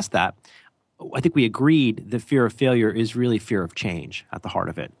when we discussed that, I think we agreed that fear of failure is really fear of change at the heart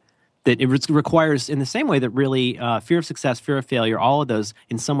of it. That it requires, in the same way that really fear of success, fear of failure, all of those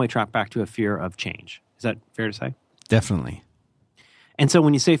in some way track back to a fear of change. Is that fair to say? Definitely. And so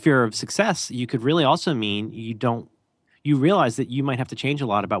when you say fear of success, you could really also mean you realize that you might have to change a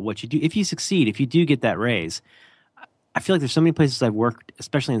lot about what you do. If you succeed, if you do get that raise, I feel like there's so many places I've worked,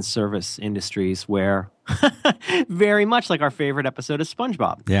 especially in service industries, where very much like our favorite episode of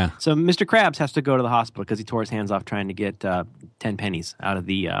SpongeBob. Yeah. So Mr. Krabs has to go to the hospital because he tore his hands off trying to get 10 pennies out of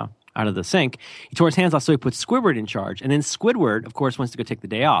the sink. He tore his hands off, so he put Squidward in charge. And then Squidward, of course, wants to go take the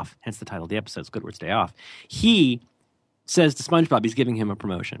day off, hence the title of the episode, Squidward's Day Off. He says to SpongeBob he's giving him a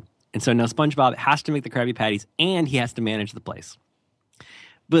promotion. And so now SpongeBob has to make the Krabby Patties and he has to manage the place.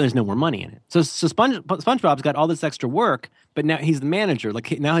 But there's no more money in it. So SpongeBob's got all this extra work, but now he's the manager.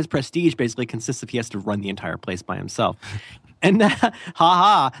 Now his prestige basically consists of he has to run the entire place by himself. And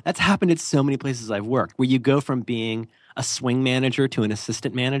that's happened at so many places I've worked, where you go from being a swing manager to an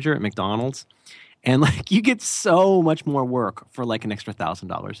assistant manager at McDonald's. And you get so much more work for an extra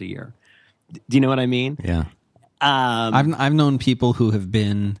 $1,000 a year. Do you know what I mean? Yeah. I've known people who have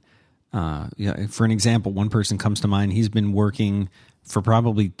been, for an example, one person comes to mind. He's been working for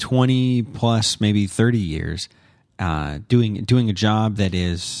probably 20 plus, maybe 30 years, doing a job that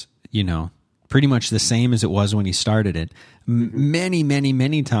is, pretty much the same as it was when he started it. Many, many,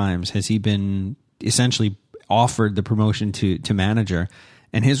 many times has he been essentially offered the promotion to manager.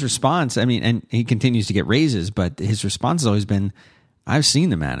 And his response, and he continues to get raises, but his response has always been, I've seen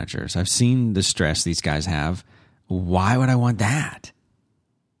the managers. I've seen the stress these guys have. Why would I want that?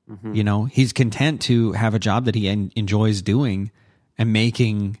 Mm-hmm. He's content to have a job that he enjoys doing and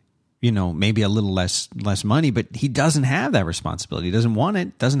making, maybe a little less money, but he doesn't have that responsibility. He doesn't want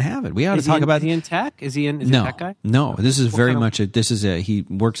it, doesn't have it. We ought to talk about... Is he in tech? Is he a tech guy? No, this is very much he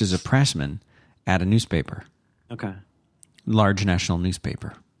works as a pressman at a newspaper. Okay. Large national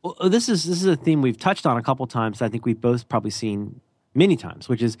newspaper. Well, this is a theme we've touched on a couple times. I think we've both probably seen many times,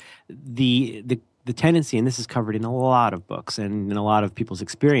 which is the tendency, and this is covered in a lot of books and in a lot of people's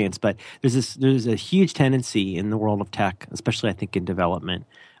experience, but there's a huge tendency in the world of tech, especially I think in development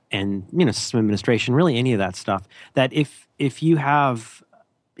and system administration, really any of that stuff, that if you have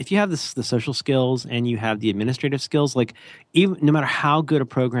the social skills and you have the administrative skills, even no matter how good a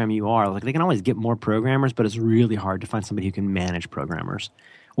program you are, they can always get more programmers, but it's really hard to find somebody who can manage programmers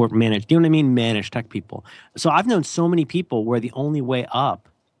or manage, do you know what I mean? Manage tech people. So I've known so many people where the only way up,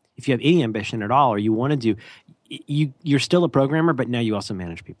 if you have any ambition at all, or you want to do, you're still a programmer, but now you also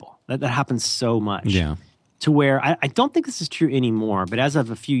manage people. That happens so much. Yeah. To where I don't think this is true anymore, but as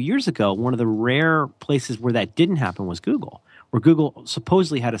of a few years ago, one of the rare places where that didn't happen was Google, where Google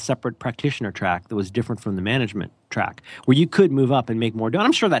supposedly had a separate practitioner track that was different from the management track, where you could move up and make more dough. And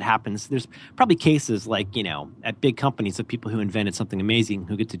I'm sure that happens. There's probably cases like, at big companies of people who invented something amazing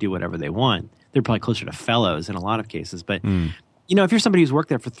who get to do whatever they want. They're probably closer to fellows in a lot of cases. But, if you're somebody who's worked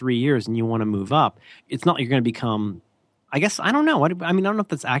there for 3 years and you want to move up, it's not like you're going to become, I guess, I don't know. I don't know if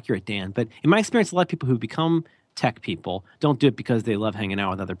that's accurate, Dan. But in my experience, a lot of people who become tech people don't do it because they love hanging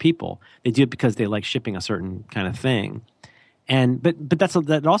out with other people. They do it because they like shipping a certain kind of thing. And but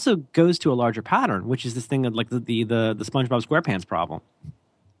that also goes to a larger pattern, which is this thing of like the SpongeBob SquarePants problem,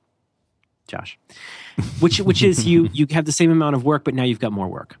 Josh, which is you have the same amount of work, but now you've got more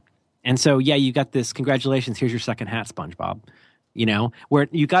work. And so you got this. Congratulations, here's your second hat, SpongeBob. Where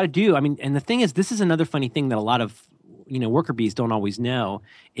you got to do. And the thing is, this is another funny thing that a lot of worker bees don't always know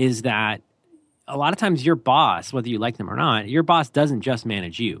is that a lot of times your boss, whether you like them or not, your boss doesn't just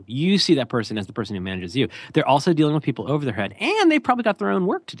manage you. You see that person as the person who manages you. They're also dealing with people over their head, and they've probably got their own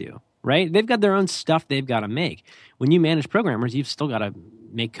work to do, right? They've got their own stuff they've got to make. When you manage programmers, you've still got to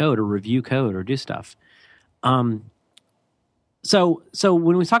make code or review code or do stuff. So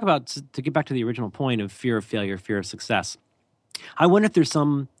when we talk about, to get back to the original point of fear of failure, fear of success, I wonder if there's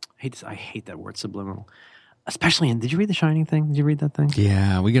some, I hate that word, subliminal. Especially in, did you read The Shining thing? Did you read that thing?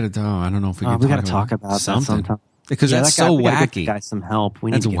 Yeah, we got to. I don't know if we can. We got to talk about something. That sometime. Because that's so wacky. Give the guy some help.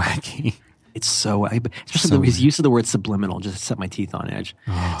 That's wacky. It's so, especially his use of the word subliminal just set my teeth on edge.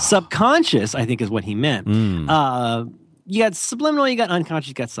 Subconscious, I think, is what he meant. You got subliminal, you got unconscious,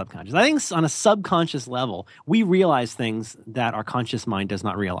 you got subconscious. I think on a subconscious level, we realize things that our conscious mind does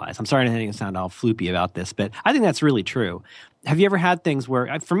not realize. I'm sorry to sound all floopy about this, but I think that's really true. Have you ever had things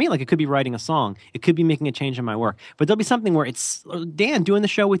where, for me, like it could be writing a song, it could be making a change in my work, but there'll be something where it's, Dan, doing the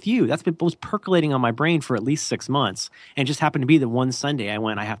show with you. That's been was percolating on my brain for at least 6 months, and it just happened to be that one Sunday I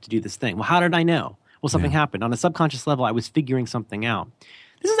went, I have to do this thing. Well, how did I know? Well, something happened. On a subconscious level, I was figuring something out.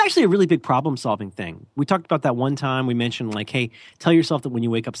 This is actually a really big problem-solving thing. We talked about that one time. We mentioned, like, hey, tell yourself that when you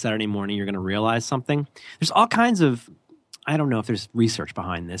wake up Saturday morning, you're going to realize something. There's all kinds of, I don't know if there's research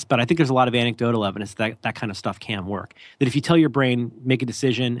behind this, but I think there's a lot of anecdotal evidence that that kind of stuff can work. That if you tell your brain, make a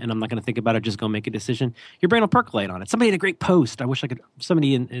decision, and I'm not going to think about it, just go make a decision, your brain will percolate on it. Somebody had a great post. I wish I could,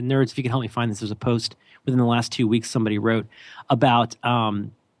 somebody in Nerds, if you could help me find this, there's a post within the last 2 weeks somebody wrote about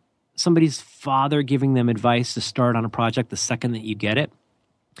somebody's father giving them advice to start on a project the second that you get it.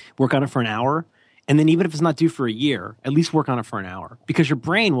 Work on it for an hour, and then even if it's not due for a year, at least work on it for an hour, because your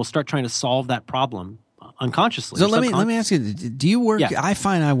brain will start trying to solve that problem unconsciously. So let me ask you: do you work? Yeah. I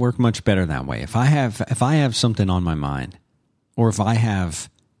find I work much better that way. If I have something on my mind, or if I have,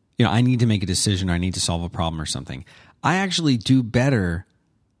 I need to make a decision, or I need to solve a problem or something, I actually do better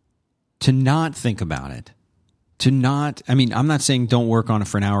to not think about it. I'm not saying don't work on it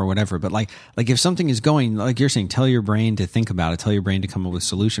for an hour or whatever, but like if something is going, like you're saying, tell your brain to think about it, tell your brain to come up with a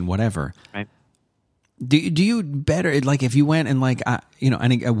solution, whatever. Right. Do you better, like if you went and like,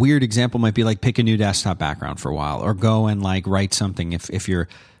 and a weird example might be like pick a new desktop background for a while, or go and like write something if you're,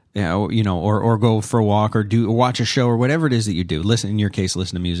 or go for a walk, or watch a show, or whatever it is that you do. In your case,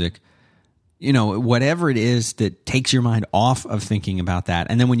 listen to music. Whatever it is that takes your mind off of thinking about that.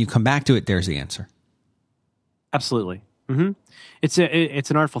 And then when you come back to it, there's the answer. Absolutely. Mm-hmm. It's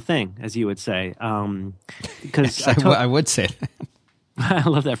an artful thing, as you would say. Because I would say that. I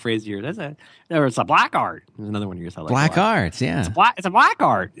love that phrase of yours. It's a black art. There's another one of yours I like. Black art, yeah. It's a black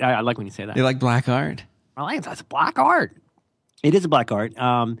art. I like when you say that. You like black art? I like it. It's a black art. It is a black art.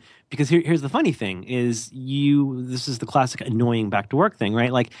 Because here's the funny thing is this is the classic annoying back to work thing,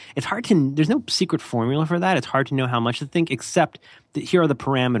 right? Like it's hard to, there's no secret formula for that. It's hard to know how much to think, except that here are the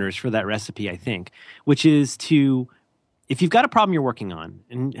parameters for that recipe, I think, which is to, if you've got a problem you're working on,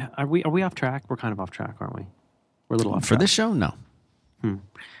 and are we off track? We're kind of off track, aren't we? We're a little off track. For this show? No.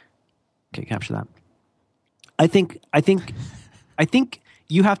 Okay, capture that. I think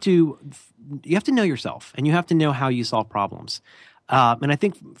you have to know yourself, and you have to know how you solve problems. And I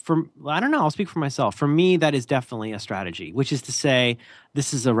think I don't know, I'll speak for myself. For me, that is definitely a strategy, which is to say,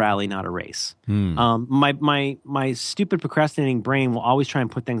 this is a rally, not a race. My stupid procrastinating brain will always try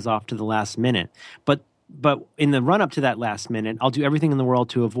and put things off to the last minute. But in the run up to that last minute, I'll do everything in the world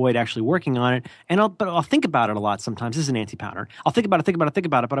to avoid actually working on it. And I'll think about it a lot sometimes. This is an anti-pattern. I'll think about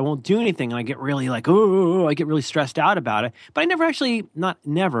it, but I won't do anything. And I get really like, I get really stressed out about it. But I never actually, not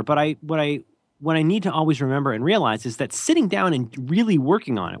never, but what I need to always remember and realize is that sitting down and really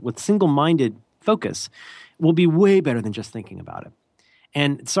working on it with single-minded focus will be way better than just thinking about it.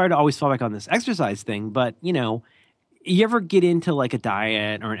 And sorry to always fall back on this exercise thing, but, you ever get into like a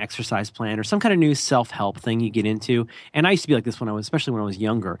diet or an exercise plan or some kind of new self-help thing you get into? And I used to be like this especially when I was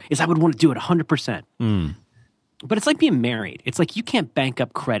younger, is I would want to do it 100%. But it's like being married. It's like you can't bank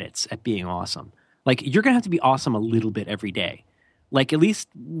up credits at being awesome. Like you're going to have to be awesome a little bit every day. Like at least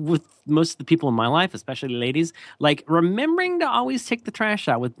with most of the people in my life, especially ladies, like remembering to always take the trash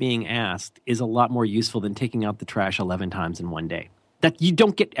out with being asked is a lot more useful than taking out the trash 11 times in one day. That you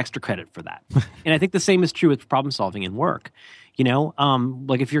don't get extra credit for that. And I think the same is true with problem solving in work. You know,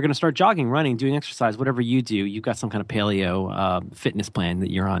 like if you're going to start jogging, running, doing exercise, whatever you do, you've got some kind of paleo fitness plan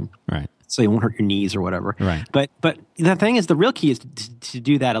that you're on. Right. So you won't hurt your knees or whatever. Right. But the thing is, the real key is to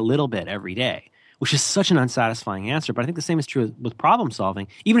do that a little bit every day, which is such an unsatisfying answer. But I think the same is true with problem solving,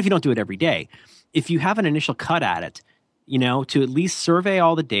 even if you don't do it every day. If you have an initial cut at it, you know, to at least survey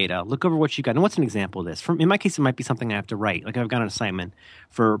all the data, look over what you got. And what's an example of this? In my case, it might be something I have to write. Like I've got an assignment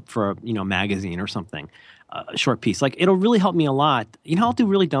for a magazine or something. A short piece. Like it'll really help me a lot. You know, I'll do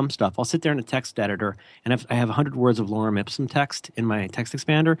really dumb stuff. I'll sit there in a text editor and I have 100 words of Lorem Ipsum text in my text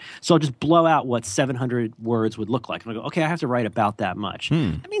expander. So I'll just blow out what 700 words would look like. And I'll go, okay, I have to write about that much.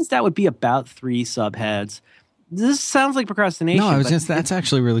 That means that would be about 3 subheads. This sounds like procrastination. No, that's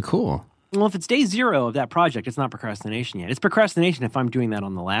actually really cool. Well, if it's day 0 of that project, it's not procrastination yet. It's procrastination if I'm doing that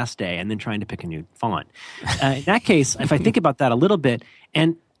on the last day and then trying to pick a new font. In that case, if I think about that a little bit,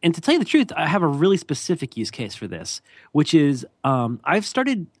 and to tell you the truth, I have a really specific use case for this, which is I've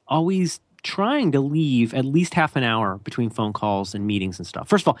started always trying to leave at least half an hour between phone calls and meetings and stuff.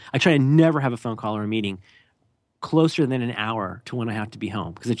 First of all, I try to never have a phone call or a meeting closer than an hour to when I have to be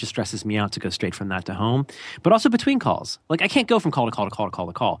home because it just stresses me out to go straight from that to home. But also between calls. Like I can't go from call to call to call to call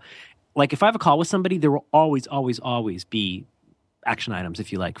to call. Like if I have a call with somebody, there will always, always, always be action items,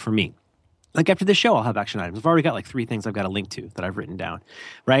 if you like, for me. Like after this show, I'll have action items. I've already got like 3 things I've got to link to that I've written down,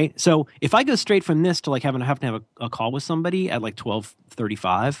 right? So if I go straight from this to like having to have a call with somebody at like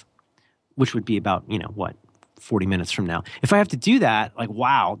 12:35, which would be about, 40 minutes from now. If I have to do that, like,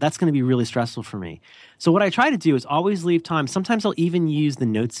 wow, that's going to be really stressful for me. So what I try to do is always leave time. Sometimes I'll even use the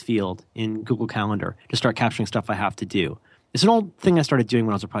notes field in Google Calendar to start capturing stuff I have to do. It's an old thing I started doing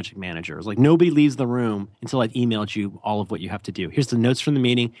when I was a project manager. It's like nobody leaves the room until I've emailed you all of what you have to do. Here's the notes from the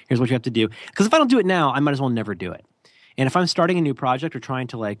meeting. Here's what you have to do. Because if I don't do it now, I might as well never do it. And if I'm starting a new project or trying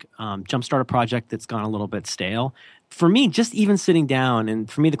to jumpstart a project that's gone a little bit stale, for me, just even sitting down, and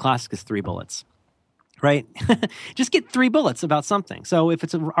for me the classic is 3 bullets. Right? Just get 3 bullets about something. So if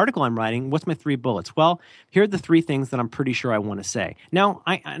it's an article I'm writing, what's my 3 bullets? Well, here are the 3 things that I'm pretty sure I want to say. Now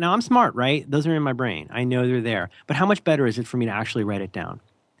I'm smart, right? Those are in my brain. I know they're there. But how much better is it for me to actually write it down?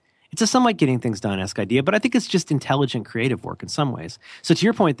 It's a somewhat getting things done-esque idea, but I think it's just intelligent creative work in some ways. So to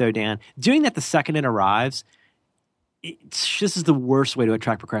your point, though, Dan, doing that the second it arrives, this is the worst way to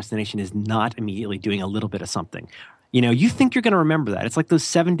attract procrastination, is not immediately doing a little bit of something. You think you're going to remember that. It's like those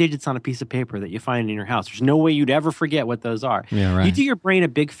 7 digits on a piece of paper that you find in your house. There's no way you'd ever forget what those are. Yeah, right. You do your brain a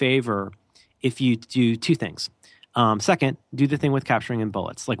big favor if you do 2 things. Second, do the thing with capturing in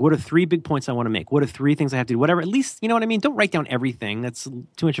bullets. Like, what are 3 big points I want to make? What are 3 things I have to do? Whatever, at least, you know what I mean? Don't write down everything. That's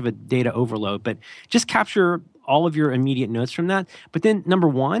too much of a data overload. But just capture all of your immediate notes from that. But then, number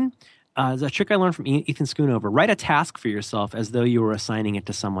 1, is a trick I learned from Ethan Schoonover. Write a task for yourself as though you were assigning it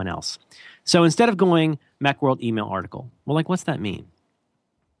to someone else. So instead of going Macworld email article, well, like, what's that mean?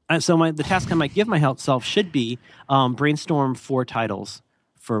 So the task I might give myself should be brainstorm 4 titles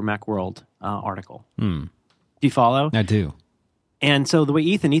for Macworld article. Do you follow? I do. And so the way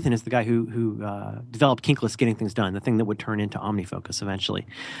Ethan is the guy who developed Kinkless Getting Things Done, the thing that would turn into OmniFocus eventually,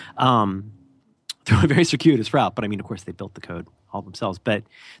 through a very circuitous route. But I mean, of course, they built the code all themselves. But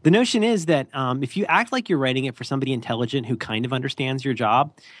the notion is that if you act like you're writing it for somebody intelligent who kind of understands your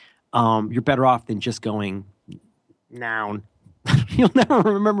job, you're better off than just going noun. You'll never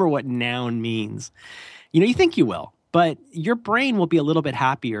remember what noun means. You think you will, but your brain will be a little bit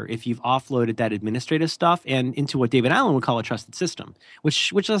happier if you've offloaded that administrative stuff and into what David Allen would call a trusted system,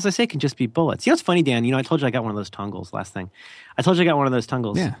 which as I say, can just be bullets. It's funny, Dan, I told you I got one of those tongles last thing. I told you I got one of those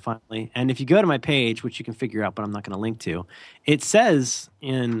tongles finally. And if you go to my page, which you can figure out, but I'm not going to link to, it says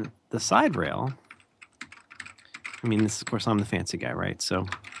in the side rail, I mean, of course, I'm the fancy guy, right? So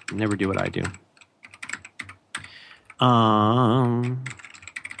never do what I do. I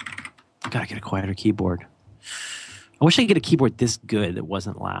gotta get a quieter keyboard. I wish I could get a keyboard this good that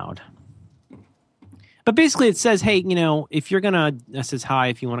wasn't loud. But basically it says, hey, if you're gonna, it says, hi,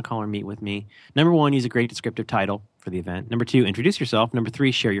 if you want to call or meet with me. Number 1, use a great descriptive title for the event. Number 2, introduce yourself. Number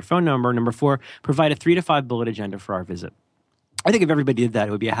 3, share your phone number. Number 4, provide a 3 to 5 bullet agenda for our visit. I think if everybody did that,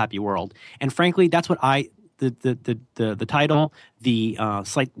 it would be a happy world. And frankly, that's what the title, the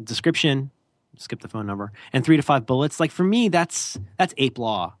slight description, skip the phone number, and 3 to 5 bullets. Like for me, that's ape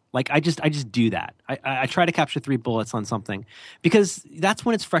law. Like I just do that. I try to capture 3 bullets on something because that's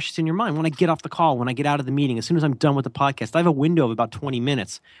when it's freshest in your mind. When I get off the call, when I get out of the meeting, as soon as I'm done with the podcast, I have a window of about 20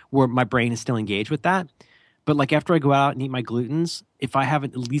 minutes where my brain is still engaged with that. But like after I go out and eat my glutens, if I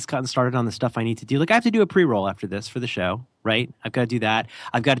haven't at least gotten started on the stuff I need to do, like I have to do a pre-roll after this for the show, right? I've got to do that.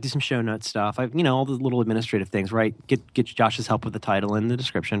 I've got to do some show notes stuff. I've, all the little administrative things, right? Get Josh's help with the title and the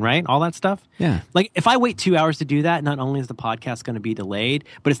description, right? All that stuff. Yeah. Like if I wait 2 hours to do that, not only is the podcast going to be delayed,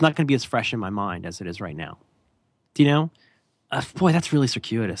 but it's not going to be as fresh in my mind as it is right now. Do you know? Boy, that's really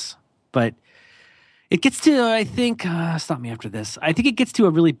circuitous. But it gets to, I think, stop me after this. I think it gets to a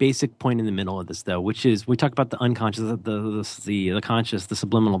really basic point in the middle of this, though, which is we talk about the unconscious, the conscious, the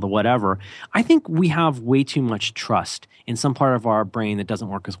subliminal, the whatever. I think we have way too much trust in some part of our brain that doesn't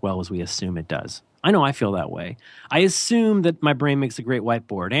work as well as we assume it does. I know I feel that way. I assume that my brain makes a great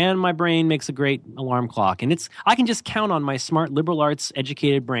whiteboard and my brain makes a great alarm clock. And I can just count on my smart liberal arts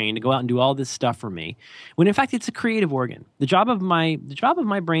educated brain to go out and do all this stuff for me. When in fact, it's a creative organ. The job of my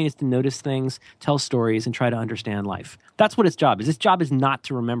brain is to notice things, tell stories, and try to understand life. That's what its job is. Its job is not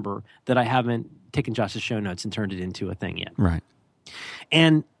to remember that I haven't taken Josh's show notes and turned it into a thing yet. Right.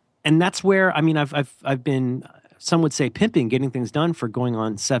 And that's where, I mean, I've been, some would say, pimping getting things done for going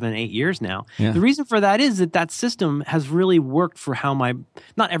on 7-8 years now. Yeah. The reason for that is that system has really worked for how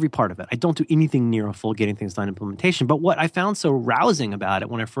not every part of it. I don't do anything near a full getting things done implementation. But what I found so rousing about it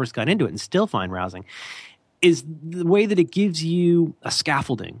when I first got into it and still find rousing is the way that it gives you a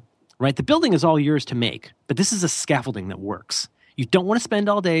scaffolding, right? The building is all yours to make, but this is a scaffolding that works. You don't want to spend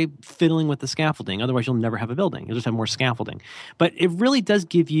all day fiddling with the scaffolding. Otherwise, you'll never have a building. You'll just have more scaffolding. But it really does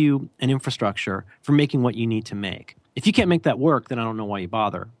give you an infrastructure for making what you need to make. If you can't make that work, then I don't know why you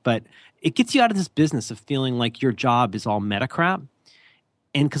bother. But it gets you out of this business of feeling like your job is all meta crap.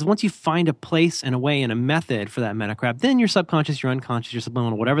 And because once you find a place and a way and a method for that meta crap, then your subconscious, your unconscious, your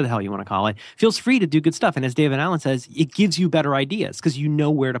subliminal, whatever the hell you want to call it, feels free to do good stuff. And as David Allen says, it gives you better ideas because you know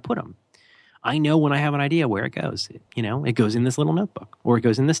where to put them. I know when I have an idea where it goes. It goes in this little notebook or it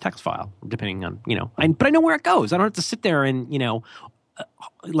goes in this text file, depending on, but I know where it goes. I don't have to sit there and,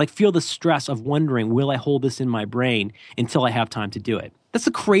 feel the stress of wondering, will I hold this in my brain until I have time to do it? That's the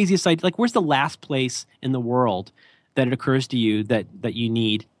craziest idea. Like, where's the last place in the world that it occurs to you that you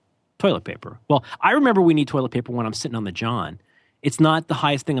need toilet paper? Well, I remember we need toilet paper when I'm sitting on the John. It's not the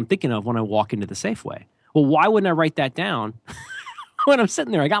highest thing I'm thinking of when I walk into the Safeway. Well, why wouldn't I write that down? When I'm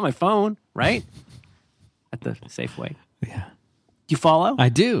sitting there, I got my phone, right? At the Safeway. Yeah. Do you follow? I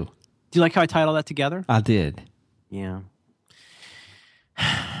do. Do you like how I tied all that together? I did. Yeah.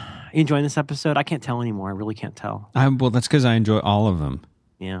 You enjoying this episode? I can't tell anymore. I really can't tell. Well, that's because I enjoy all of them.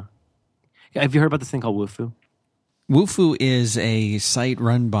 Yeah. Have you heard about this thing called Wufoo? Wufoo is a site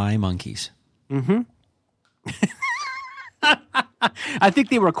run by monkeys. Mm-hmm. I think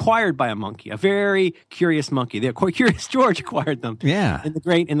they were acquired by a monkey, a very curious monkey. Curious George acquired them. Yeah. In the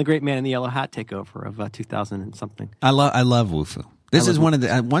Great Man in the Yellow Hat takeover of 2000 and something. I love Wufoo. This is one of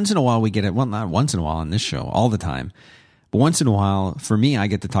the once in a while we get it. Well, not once in a while on this show, all the time. But once in a while, for me, I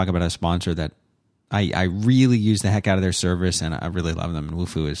get to talk about a sponsor that I really use the heck out of their service, and I really love them. And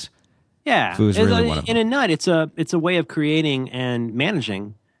Wufoo is really one of them. In a nut, it's a way of creating and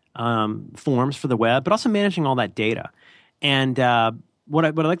managing forms for the web, but also managing all that data. And what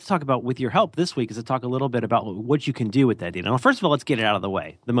I'd like to talk about with your help this week is to talk a little bit about what you can do with that data. Now, first of all, let's get it out of the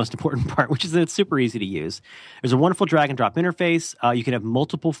way. The most important part, which is that it's super easy to use. There's a wonderful drag and drop interface. You can have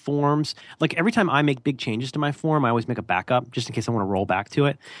multiple forms. Like every time I make big changes to my form, I always make a backup just in case I want to roll back to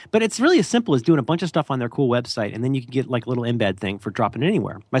it. But it's really as simple as doing a bunch of stuff on their cool website, and then you can get like a little embed thing for dropping it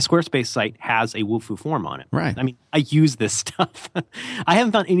anywhere. My Squarespace site has a Wufoo form on it. Right. I mean, I use this stuff. I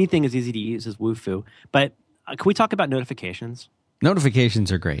haven't found anything as easy to use as Wufoo. But can we talk about notifications?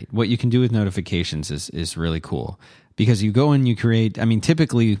 Notifications are great. What you can do with notifications is really cool because you go and you create. I mean,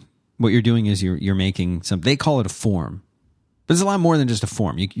 typically what you're doing is you're making some. They call it a form, but it's a lot more than just a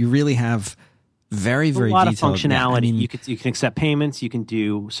form. You really have very very a lot detailed, of functionality. I mean, you can accept payments. You can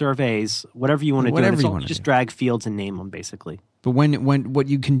do surveys. Whatever you want to do. Whatever It's you all want to just do. drag fields and name them basically. But when what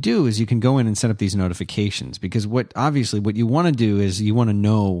you can do is you can go in and set up these notifications because what you want to do is you want to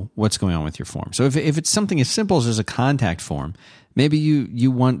know what's going on with your form. So if it's something as simple as a contact form, maybe you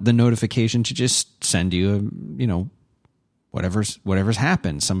want the notification to just send you whatever's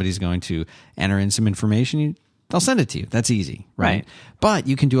happened. Somebody's going to enter in some information. They'll send it to you. That's easy, right? But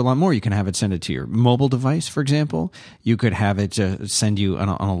you can do a lot more. You can have it send it to your mobile device, for example. You could have it send you an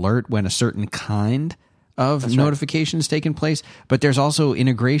alert when a certain kind of notifications taking place, but there's also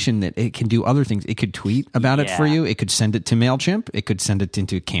integration that it can do other things. It could tweet about it for you. It could send it to MailChimp. It could send it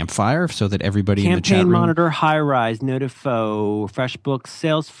into Campfire so that everybody in the chat room... Campaign Monitor, Highrise, Notifo, FreshBooks,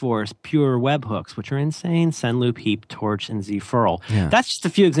 Salesforce, Pure Webhooks, which are insane, Sendloop, Heap, Torch, and zFurl. Yeah. That's just a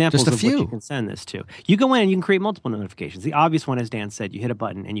few examples of few. what you can send this to. You go in and you can create multiple notifications. The obvious one, as Dan said, you hit a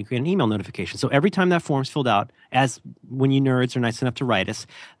button and you create an email notification. So every time that form's filled out, as when you nerds are nice enough to write us,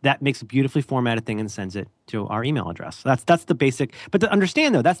 that makes a beautifully formatted thing and sends it to our email address. That's the basic. But to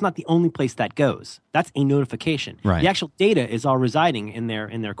understand, though, that's not the only place that goes. That's a notification. Right. The actual data is all residing in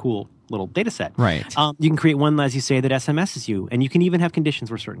their cool little data set. Right. You can create one, as you say, that SMSs you, and you can even have conditions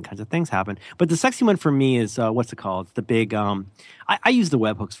where certain kinds of things happen. But the sexy one for me is, what's it called? It's the big, I use the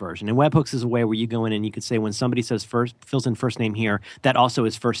webhooks version. And webhooks is a way where you go in and you could say when somebody says fills in first name here, that also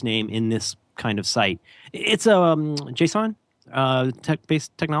is first name in this kind of site. It's a JSON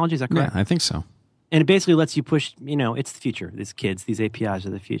based technology, is that correct? Yeah, I think so. And it basically lets you push, it's the future. These kids, these APIs are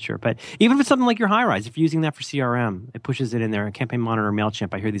the future. But even if it's something like your Highrise, if you're using that for CRM, it pushes it in there. Campaign Monitor,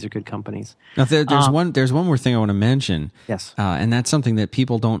 MailChimp, I hear these are good companies. Now, there's one more thing I want to mention. Yes. And that's something that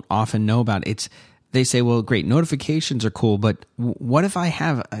people don't often know about. They say, well, great, notifications are cool, but what if I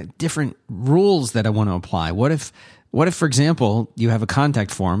have different rules that I want to apply? What if, for example, you have a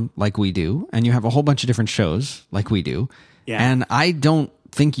contact form like we do, and you have a whole bunch of different shows like we do, and I don't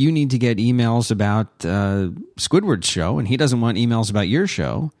think you need to get emails about Squidward's show, and he doesn't want emails about your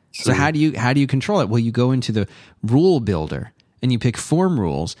show. So how do you control it? Well, you go into the rule builder and you pick form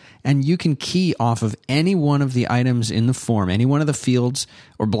rules, and you can key off of any one of the items in the form, any one of the fields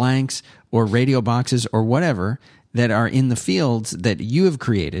or blanks or radio boxes or whatever that are in the fields that you have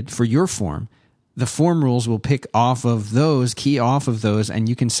created for your form. The form rules will pick off of those, key off of those, and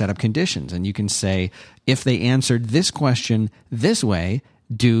you can set up conditions. And you can say, if they answered this question this way,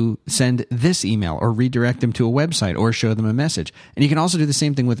 send this email or redirect them to a website or show them a message. And you can also do the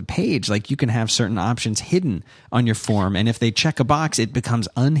same thing with a page. Like you can have certain options hidden on your form, and if they check a box, it becomes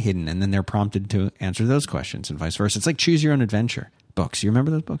unhidden, and then they're prompted to answer those questions and vice versa. It's like Choose Your Own Adventure books. You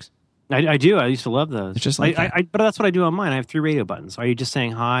remember those books? I do. I used to love those. It's just like but that's what I do on mine. I have 3 radio buttons. Are you just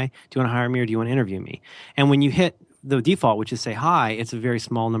saying hi? Do you want to hire me or do you want to interview me? And when you hit the default, which is say hi, it's a very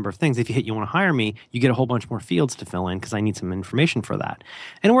small number of things. If you hit you want to hire me, you get a whole bunch more fields to fill in because I need some information for that.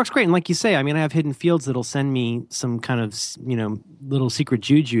 And it works great. And like you say, I have hidden fields that'll send me some kind of, little secret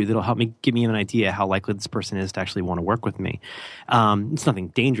juju that'll help me give me an idea how likely this person is to actually want to work with me. It's nothing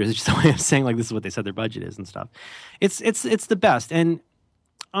dangerous. It's just a way of saying like this is what they said their budget is and stuff. It's the best. And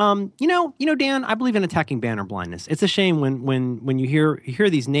Dan, I believe in attacking banner blindness. It's a shame when you hear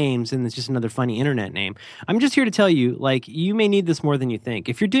these names and it's just another funny internet name. I'm just here to tell you, like, you may need this more than you think.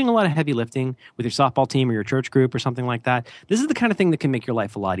 If you're doing a lot of heavy lifting with your softball team or your church group or something like that, this is the kind of thing that can make your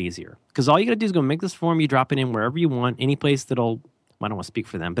life a lot easier. Because all you got to do is go make this form, you drop it in wherever you want, any place that'll, I don't want to speak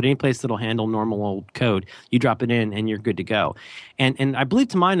for them, but any place that'll handle normal old code, you drop it in and you're good to go. And I believe,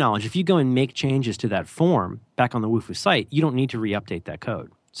 to my knowledge, if you go and make changes to that form back on the Wufoo site, you don't need to re-update that code.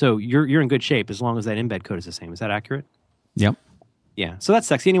 So you're in good shape as long as that embed code is the same. Is that accurate? Yep. Yeah. So that's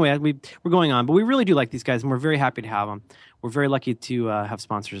sexy. Anyway, we're going on, but we really do like these guys, and we're very happy to have them. We're very lucky to have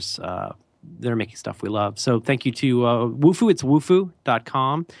sponsors that are making stuff we love. So thank you to Wufoo. It's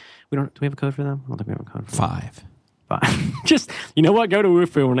wufoo.com. Do we have a code for them? I don't think we have a code for them. 5. Just, you know what? Go to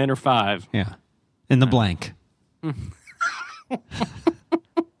Wufoo and enter 5. Yeah. In the blank. My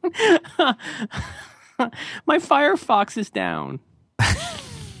Firefox is down.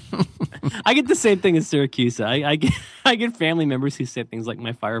 I get the same thing as Syracuse. I get family members who say things like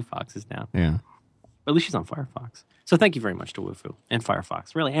my Firefox is down. Yeah. But at least she's on Firefox. So thank you very much to Wufoo and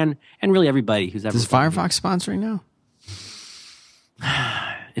Firefox, really, and really everybody who's ever. Is Firefox sponsoring now?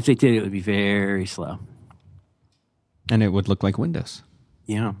 If they did, it would be very slow. And it would look like Windows.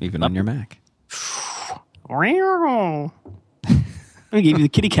 Yeah. Even on your Mac. Let me give you the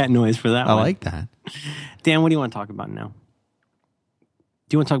kitty cat noise for that I one. like that. Dan, what do you want to talk about now?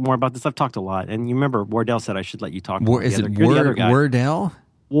 Do you want to talk more about this? I've talked a lot. And you remember Wardell said I should let you talk. Is it Wardell?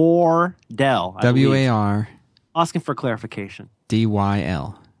 Wardell. W-A-R. Asking for clarification.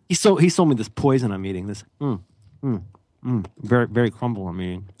 D-Y-L. He sold me this poison I'm eating. This very, very crumble I'm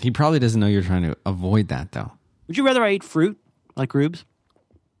eating. He probably doesn't know you're trying to avoid that, though. Would you rather I eat fruit like Rubes?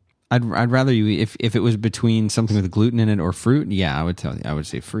 I'd rather you eat, if it was between something with gluten in it or fruit, yeah, I would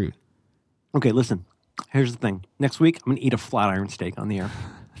say fruit. Okay, listen. Here's the thing. Next week, I'm going to eat a flat iron steak on the air.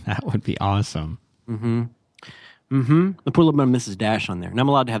 That would be awesome. Mm-hmm. Mm-hmm. I'll put a little bit of Mrs. Dash on there. And I'm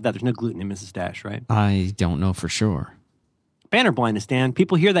allowed to have that. There's no gluten in Mrs. Dash, right? I don't know for sure. Banner blindness, Dan.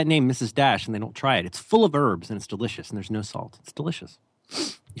 People hear that name, Mrs. Dash, and they don't try it. It's full of herbs, and it's delicious, and there's no salt. It's delicious.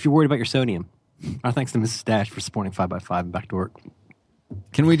 If you're worried about your sodium. Our thanks to Mrs. Dash for supporting 5x5 and Back to Work.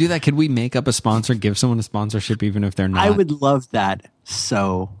 Can we do that? Could we make up a sponsor, give someone a sponsorship, even if they're not? I would love that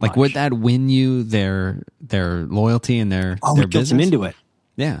so like, much. would that win you their loyalty and their it gets them business? into it.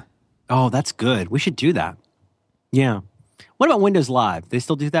 Yeah. Oh, that's good. We should do that. Yeah. What about Windows Live? They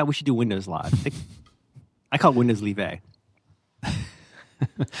still do that? We should do Windows Live. I call it Windows Live.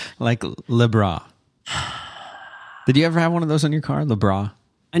 Like Le Bras. Did you ever have one of those on your car, Le Bras?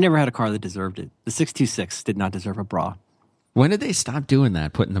 I never had a car that deserved it. The 626 did not deserve a bra. When did they stop doing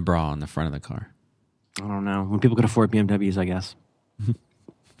that, putting the bra on the front of the car? I don't know. When people could afford BMWs, I guess. This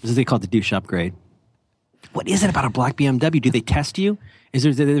is what they call it the douche upgrade. What is it about a black BMW? Do they test you? Is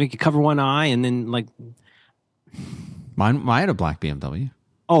there, do they make you cover one eye and then like... I had a black BMW.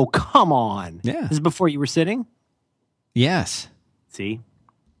 Oh, come on. Yeah. This is before you were sitting? Yes. See?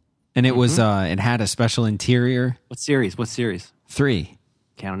 And it was, it had a special interior. What series? 3.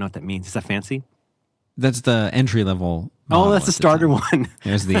 Okay, I don't know what that means. Is that fancy? That's the entry level. Oh, that's the starter one.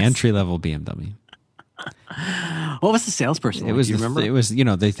 It was the entry level BMW. What was the salesperson? It like? was. Do you remember? It was.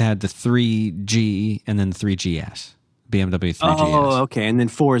 They had the 3G and then the 3GS. BMW 3GS. Oh, okay. And then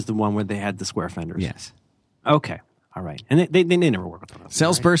 4 is the one where they had the square fenders. Yes. Okay. All right. And they never work with them.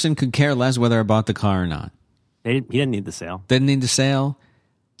 Salesperson could care less whether I bought the car or not. He didn't need the sale. Didn't need the sale.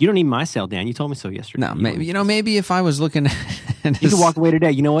 You don't need my sale, Dan. You told me so yesterday. No, maybe if I was looking at you can walk away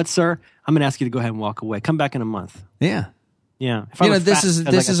today. You know what, sir? I'm going to ask you to go ahead and walk away. Come back in a month. Yeah. Yeah. This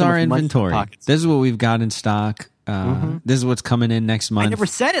is our inventory. This is what we've got in stock. This is what's coming in next month. I never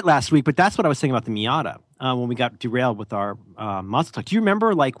said it last week, but that's what I was saying about the Miata when we got derailed with our Mazda talk. Do you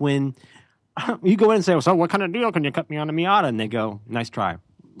remember like when you go in and say, so what kind of deal can you cut me on a Miata? And they go, nice try.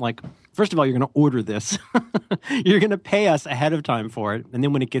 Like, first of all, you're going to order this. You're going to pay us ahead of time for it. And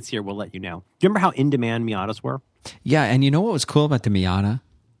then when it gets here, we'll let you know. Do you remember how in-demand Miatas were? Yeah, and you know what was cool about the Miata?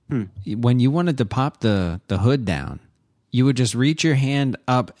 When you wanted to pop the hood down, you would just reach your hand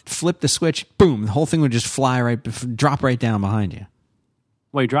up, flip the switch, boom, the whole thing would just drop right down behind you.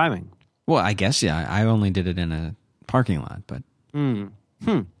 While you're driving? Well, I guess, yeah. I only did it in a parking lot, but... You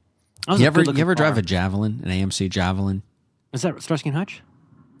ever drive a Javelin, an AMC Javelin? Is that Starsky and Hutch?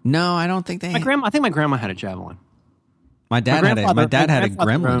 No, I don't think they... I think my grandma had a Javelin. My dad had a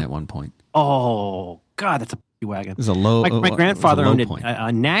Gremlin at one point. Oh, God, that's a wagon. It was a low... My grandfather owned point.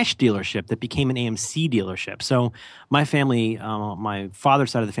 a Nash dealership that became an AMC dealership. So my family, my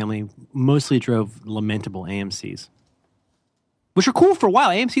father's side of the family, mostly drove lamentable AMCs, which were cool for a while.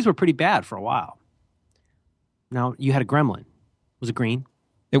 AMCs were pretty bad for a while. Now, you had a Gremlin. Was it green?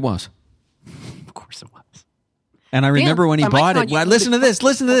 It was. Of course it was. And I remember when he bought it. Well, listen to this.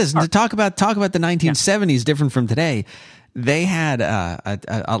 To talk about the 1970s, different from today. They had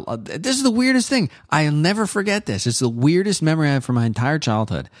this is the weirdest thing. I'll never forget this. It's the weirdest memory I have from my entire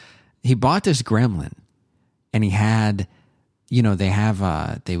childhood. He bought this Gremlin, and he had,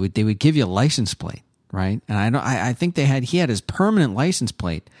 they would give you a license plate, right? And I think he had his permanent license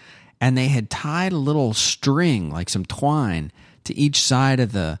plate, and they had tied a little string, like some twine, to each side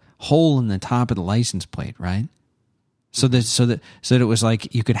of the hole in the top of the license plate, right? So that it was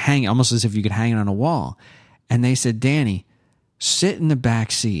like you could hang, almost as if you could hang it on a wall. And they said, Danny, sit in the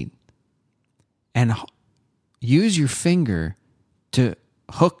back seat and use your finger to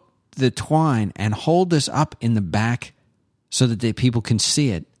hook the twine and hold this up in the back so that people can see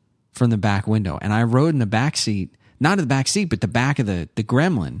it from the back window. And I rode in the back seat, not in the back seat, but the back of the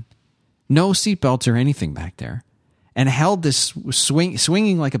Gremlin. No seatbelts or anything back there. And held this,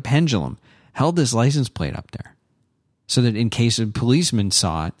 swinging like a pendulum, held this license plate up there. So that in case a policeman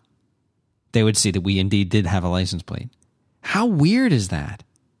saw it, they would see that we indeed did have a license plate. How weird is that?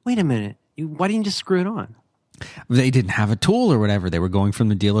 Wait a minute. Why didn't you just screw it on? They didn't have a tool or whatever. They were going from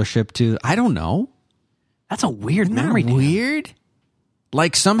the dealership to, I don't know. That's a weird memory. Weird?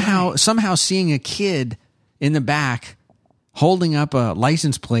 Like somehow seeing a kid in the back holding up a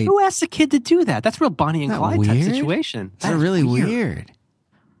license plate. Who asked a kid to do that? That's real Bonnie and Clyde type situation. That's really weird.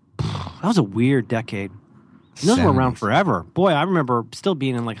 That was a weird decade. Those were around forever. Boy, I remember still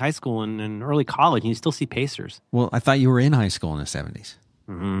being in like high school and early college, and you still see Pacers. Well, I thought you were in high school in the 70s.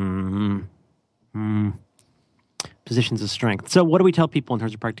 Positions of strength. So what do we tell people in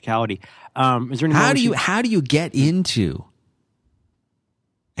terms of practicality? Is there any how do you get into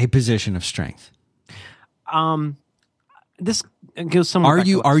a position of strength? This goes somewhere.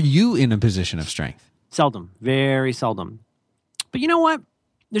 Are you in a position of strength? Seldom. Very seldom. But you know what?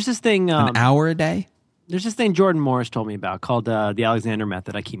 There's this thing... an hour a day? There's this thing Jordan Morris told me about called the Alexander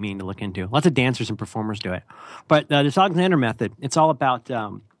Method. I keep meaning to look into. Lots of dancers and performers do it. But this Alexander Method, it's all about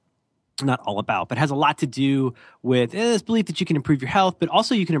not all about, but has a lot to do with this belief that you can improve your health, but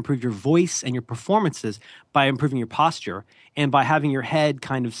also you can improve your voice and your performances by improving your posture and by having your head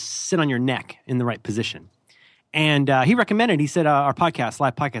kind of sit on your neck in the right position. And he recommended, he said, our live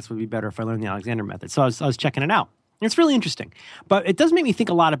podcast would be better if I learned the Alexander method. So I was checking it out. And it's really interesting. But it does make me think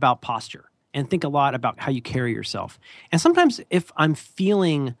a lot about posture and think a lot about how you carry yourself. And sometimes if I'm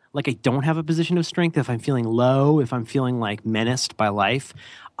feeling like I don't have a position of strength, if I'm feeling low, if I'm feeling like menaced by life,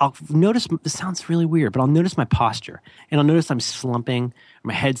 I'll notice, this sounds really weird, but I'll notice my posture. And I'll notice I'm slumping,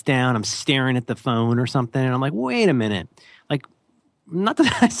 my head's down, I'm staring at the phone or something. And I'm like, wait a minute. Like, not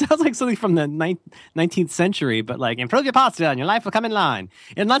that it sounds like something from the 19th century, but like, improve your posture and your life will come in line.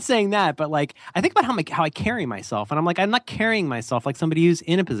 And I'm not saying that, but like, I think about how I carry myself. And I'm like, I'm not carrying myself like somebody who's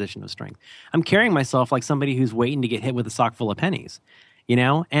in a position of strength. I'm carrying myself like somebody who's waiting to get hit with a sock full of pennies, you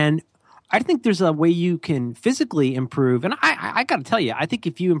know? And I think there's a way you can physically improve. And I got to tell you, I think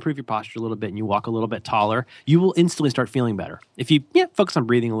if you improve your posture a little bit and you walk a little bit taller, you will instantly start feeling better. If you focus on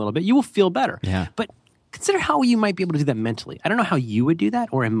breathing a little bit, you will feel better. Yeah. But consider how you might be able to do that mentally. I don't know how you would do that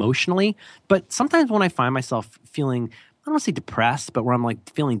or emotionally, but sometimes when I find myself feeling, I don't want to say depressed, but where I'm like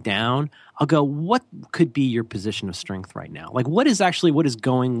feeling down, I'll go, what could be your position of strength right now? Like what is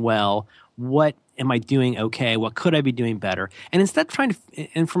going well? What am I doing okay? What could I be doing better? And instead of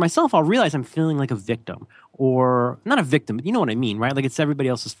and for myself, I'll realize I'm feeling like a victim, or not a victim, but you know what I mean, right? Like it's everybody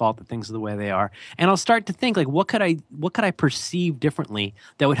else's fault that things are the way they are. And I'll start to think like, what could I perceive differently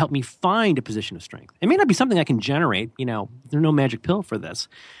that would help me find a position of strength? It may not be something I can generate, you know, there's no magic pill for this,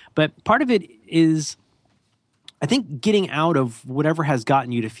 but part of it is, I think, getting out of whatever has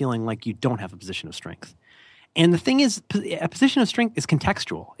gotten you to feeling like you don't have a position of strength. And the thing is, a position of strength is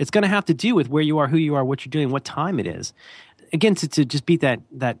contextual. It's going to have to do with where you are, who you are, what you're doing, what time it is. Again, to just beat that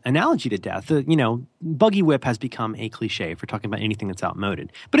analogy to death, buggy whip has become a cliche for talking about anything that's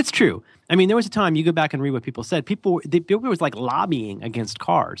outmoded. But it's true. I mean, there was a time, you go back and read what people said, people was like lobbying against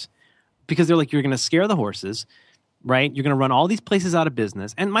cars because they're like, you're going to scare the horses, right? You're going to run all these places out of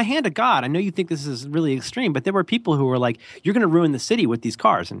business. And my hand to God, I know you think this is really extreme, but there were people who were like, you're going to ruin the city with these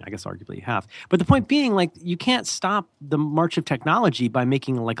cars. And I guess arguably you have. But the point being, like, you can't stop the march of technology by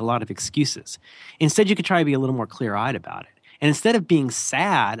making like a lot of excuses. Instead, you could try to be a little more clear-eyed about it. And instead of being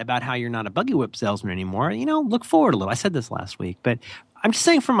sad about how you're not a buggy whip salesman anymore, look forward a little. I said this last week, but I'm just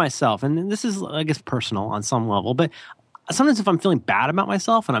saying for myself, and this is, I guess, personal on some level, but sometimes if I'm feeling bad about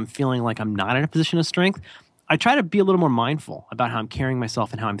myself and I'm feeling like I'm not in a position of strength, I try to be a little more mindful about how I'm carrying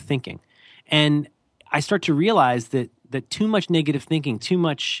myself and how I'm thinking. And I start to realize that too much negative thinking, too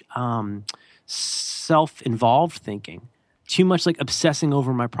much self-involved thinking, too much like obsessing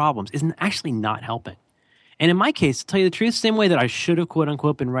over my problems isn't actually not helping. And in my case, to tell you the truth, same way that I should have, quote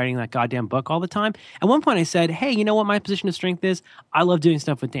unquote, been writing that goddamn book all the time, at one point I said, hey, you know what my position of strength is? I love doing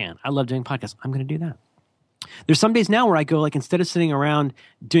stuff with Dan. I love doing podcasts. I'm going to do that. There's some days now where I go, like, instead of sitting around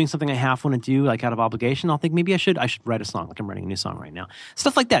doing something I half want to do, like out of obligation, I'll think maybe I should write a song, like I'm writing a new song right now.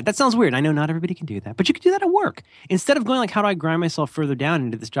 Stuff like that. That sounds weird. I know not everybody can do that, but you can do that at work. Instead of going like, how do I grind myself further down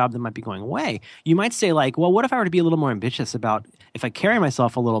into this job that might be going away? You might say like, well, what if I were to be a little more ambitious about if I carry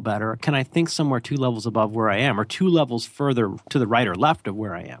myself a little better, can I think somewhere 2 levels above where I am or 2 levels further to the right or left of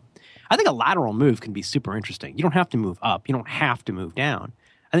where I am? I think a lateral move can be super interesting. You don't have to move up. You don't have to move down.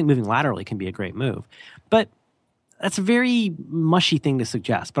 I think moving laterally can be a great move. But that's a very mushy thing to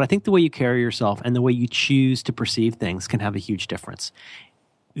suggest, but I think the way you carry yourself and the way you choose to perceive things can have a huge difference.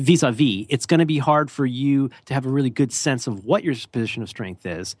 Vis-a-vis, it's going to be hard for you to have a really good sense of what your position of strength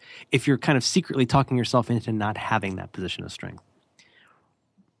is if you're kind of secretly talking yourself into not having that position of strength.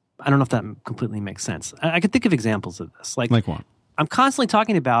 I don't know if that completely makes sense. I could think of examples of this. Like what? I'm constantly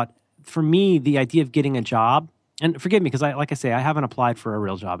talking about, for me, the idea of getting a job. And forgive me, because like I say, I haven't applied for a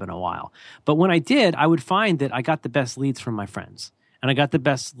real job in a while. But when I did, I would find that I got the best leads from my friends. And I got the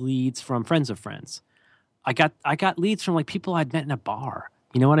best leads from friends of friends. I got leads from like people I'd met in a bar.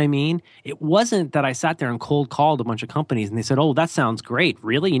 You know what I mean? It wasn't that I sat there and cold called a bunch of companies and they said, oh, that sounds great.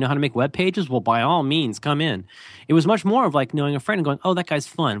 Really? You know how to make web pages? Well, by all means, come in. It was much more of like knowing a friend and going, oh, that guy's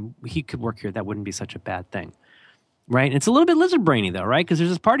fun. He could work here. That wouldn't be such a bad thing. Right? And it's a little bit lizard brainy though, right? Because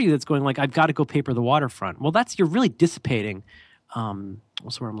there's this part of you that's going like, I've got to go paper the waterfront. Well, you're really dissipating,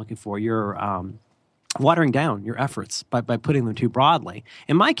 what's the word I'm looking for? You're watering down your efforts by putting them too broadly.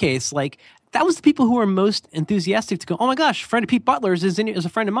 In my case, like that was the people who were most enthusiastic to go, oh my gosh, friend of Pete Butler's is a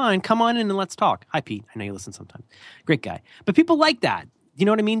friend of mine. Come on in and let's talk. Hi, Pete. I know you listen sometimes. Great guy. But people like that. You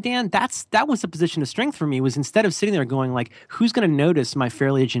know what I mean, Dan? That was a position of strength for me, was instead of sitting there going like, who's going to notice my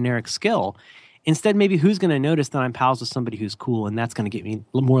fairly generic skill? Instead, maybe who's going to notice that I'm pals with somebody who's cool, and that's going to get me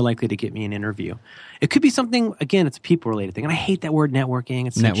more likely to get me an interview. It could be something, again, it's a people-related thing. And I hate that word networking.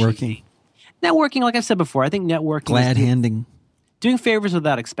 It's so networking. cheesy. Networking, like I've said before, I think networking Glad handing. doing favors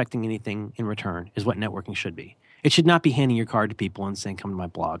without expecting anything in return is what networking should be. It should not be handing your card to people and saying, come to my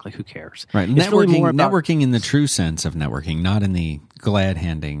blog. Like, who cares? Right. It's Networking, really more about, networking in the true sense of networking, not in the glad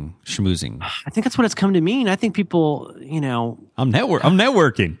handing, schmoozing. I think that's what it's come to mean. I think people, I'm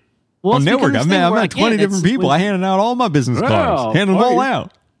networking. Well, I'm it's become networking. this I thing met where, 20 again, different it's people. when- I handed out all my business cards. Handed them all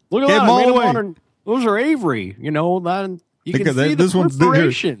out. Look at Gave that. them I all made them away. on those are Avery. That you can see this the one's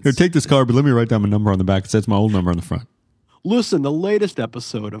perforations. here, take this card, but let me write down my number on the back. It says my old number on the front. Listen, the latest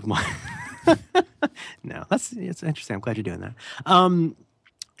episode of my no, it's interesting. I'm glad you're doing that.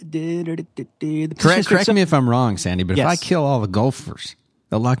 Correct me if I'm wrong, Sandy, but if I Yes. kill all the golfers,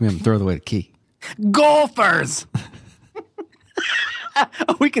 they'll lock me up and throw away the key. Golfers.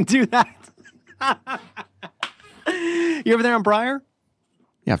 We can do that. You ever there on Briar?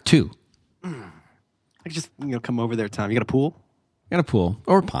 You have two. I could just come over there, Tom. You got a pool? Got a pool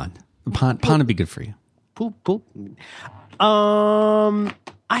or a pond. A pond would be good for you. Pool.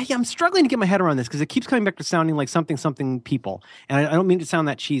 I'm struggling to get my head around this because it keeps coming back to sounding like something people. And I don't mean to sound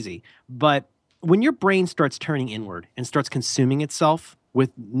that cheesy, but when your brain starts turning inward and starts consuming itself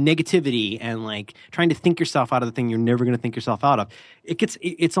with negativity and like trying to think yourself out of the thing you're never going to think yourself out of,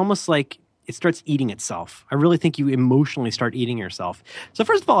 it's almost like it starts eating itself. I really think you emotionally start eating yourself. So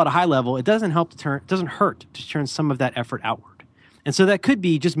first of all, at a high level, it doesn't hurt to turn some of that effort outward. And so that could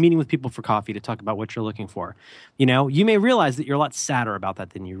be just meeting with people for coffee to talk about what you're looking for. You may realize that you're a lot sadder about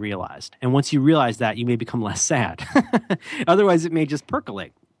that than you realized. And once you realize that, you may become less sad. Otherwise, it may just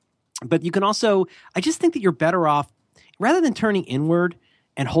percolate. But you can also, I just think that you're better off, rather than turning inward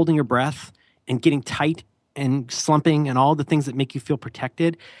and holding your breath and getting tight and slumping and all the things that make you feel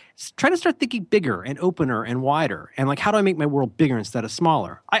protected, try to start thinking bigger and opener and wider. And like, how do I make my world bigger instead of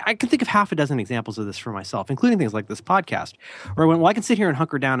smaller? I can think of half a dozen examples of this for myself, including things like this podcast, where I can sit here and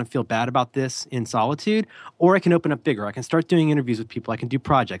hunker down and feel bad about this in solitude, or I can open up bigger. I can start doing interviews with people. I can do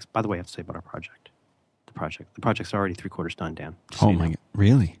projects. By the way, I have to say about our project. The project's already 3/4 done, Dan. Oh my God.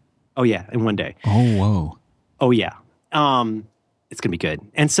 Really? Oh yeah, in one day. Oh, whoa. Oh yeah. It's going to be good.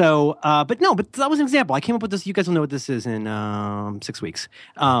 And so, but that was an example. I came up with this. You guys will know what this is in 6 weeks.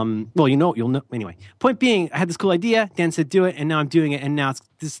 Well, you'll know. Anyway, point being, I had this cool idea. Dan said, do it. And now I'm doing it. And now it's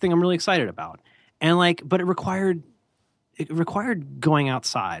this thing I'm really excited about. And but it required going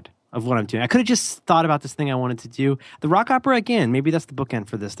outside of what I'm doing. I could have just thought about this thing I wanted to do. The rock opera, again, maybe that's the bookend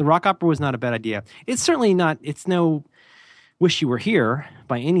for this. The rock opera was not a bad idea. It's certainly not, it's no Wish You Were Here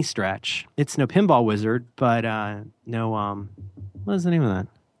by any stretch. It's no Pinball Wizard, but no, what is the name of that?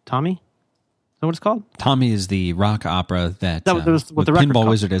 Tommy? Is that what it's called? Tommy is the rock opera that was what with the record Pinball called.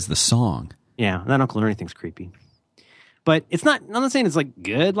 Wizard as the song. Yeah, that Uncle Ernie thing's creepy. But it's not, I'm not saying it's like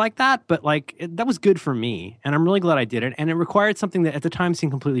good like that, but that was good for me. And I'm really glad I did it. And it required something that at the time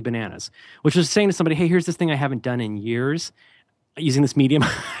seemed completely bananas, which was saying to somebody, hey, here's this thing I haven't done in years using this medium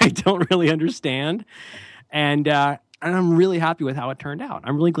I don't really understand. And I'm really happy with how it turned out.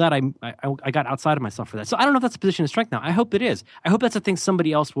 I'm really glad I got outside of myself for that. So I don't know if that's a position of strength now. I hope it is. I hope that's a thing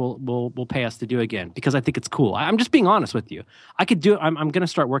somebody else will pay us to do again, because I think it's cool. I'm just being honest with you. I could do it. I'm going to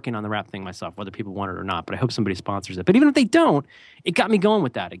start working on the rap thing myself, whether people want it or not, but I hope somebody sponsors it. But even if they don't, it got me going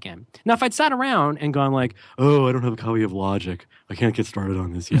with that again. Now, if I'd sat around and gone like, oh, I don't have a copy of Logic, I can't get started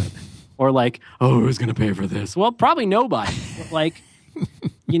on this yet. Or like, oh, who's going to pay for this? Well, probably nobody. But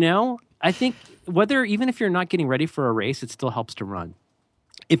I think even if you're not getting ready for a race, it still helps to run.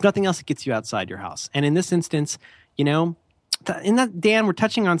 If nothing else, it gets you outside your house. And in this instance, Dan, I'm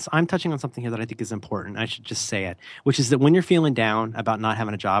touching on something here that I think is important. I should just say it, which is that when you're feeling down about not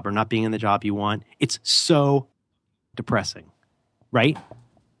having a job or not being in the job you want, it's so depressing, right?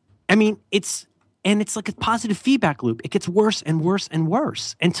 I mean, it's like a positive feedback loop. It gets worse and worse and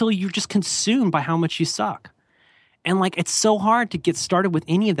worse until you're just consumed by how much you suck. And it's so hard to get started with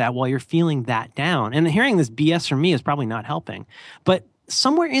any of that while you're feeling that down. And hearing this BS from me is probably not helping. But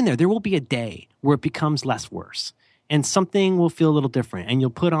somewhere in there will be a day where it becomes less worse. And something will feel a little different. And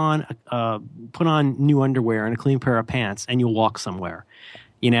you'll put on new underwear and a clean pair of pants and you'll walk somewhere.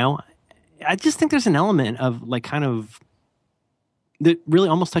 I just think there's an element of that really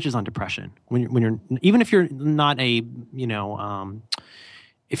almost touches on depression. When you're, even if you're not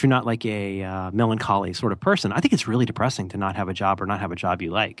if you're not like a melancholy sort of person, I think it's really depressing to not have a job or not have a job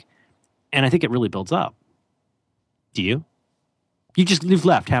you like. And I think it really builds up. Do you? You've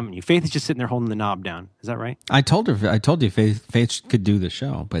left, haven't you? Faith is just sitting there holding the knob down. Is that right? I told you Faith could do the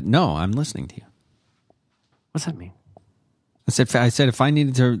show, but no, I'm listening to you. What's that mean? I said if I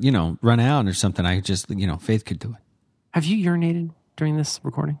needed to, run out or something, I just, Faith could do it. Have you urinated during this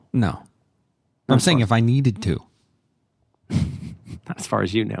recording? No. I'm saying if I needed to. Not as far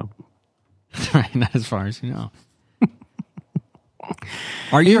as you know. Right, not as far as you know.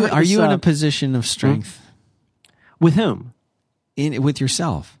 Are you in a position of strength With whom? with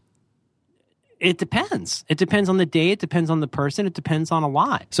yourself? It depends. It depends on the day. It depends on the person. It depends on a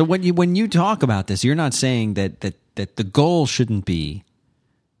lot. So when you talk about this, you're not saying that the goal shouldn't be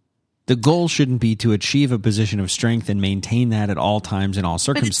to achieve a position of strength and maintain that at all times in all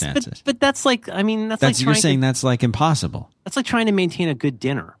circumstances. But that's like, I mean, that's like you're saying that's like impossible. That's like trying to maintain a good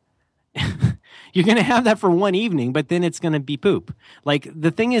dinner. You're going to have that for one evening, but then it's going to be poop. Like the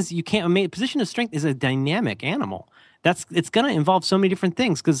thing is, you can't. A position of strength is a dynamic animal. It's going to involve so many different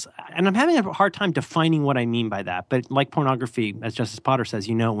things. And I'm having a hard time defining what I mean by that. But like pornography, as Justice Potter says,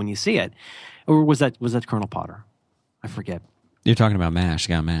 you know when you see it. Or was that Colonel Potter? I forget. You're talking about MASH.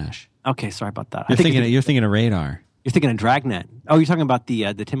 Got MASH. Okay, sorry about that. You're thinking of Radar. You're thinking of Dragnet. Oh, you're talking about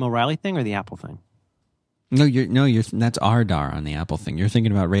the Tim O'Reilly thing or the Apple thing? No, that's Ardar on the Apple thing. You're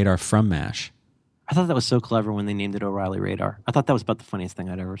thinking about Radar from MASH. I thought that was so clever when they named it O'Reilly Radar. I thought that was about the funniest thing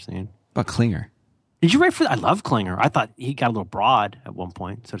I'd ever seen. About Klinger. Did you write for that? I love Klinger. I thought he got a little broad at one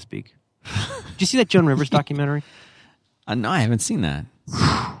point, so to speak. Did you see that Joan Rivers documentary? No, I haven't seen that.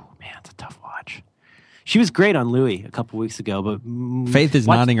 Man, it's a tough watch. She was great on Louis a couple weeks ago, but Faith is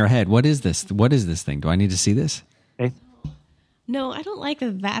nodding her head. What is this? What is this thing? Do I need to see this? Faith? No, I don't like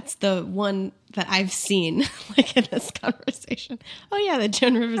that. That's the one that I've seen, like in this conversation. Oh yeah, the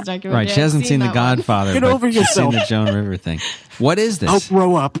Joan Rivers documentary. Right, she hasn't seen The Godfather. Get over yourself. She's seen the Joan Rivers thing. What is this? Oh,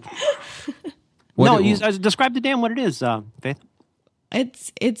 grow up. What describe to Dan what it is, Faith.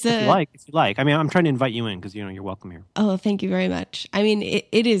 It's if you like. I mean, I'm trying to invite you in because you're welcome here. Oh, thank you very much. I mean,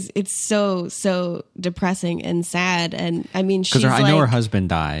 it's so depressing and sad, and I mean, because I know her husband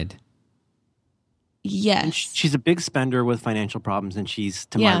died. Yes, she's a big spender with financial problems, and she's,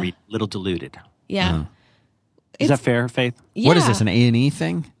 to my read, little deluded. Yeah, is that fair, Faith? Yeah. What is this, an A&E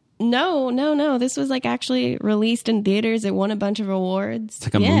thing? No. This was like actually released in theaters. It won a bunch of awards. It's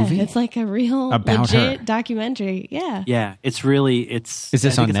like a movie? It's like a real about legit her documentary. Yeah. Yeah, it's really, Is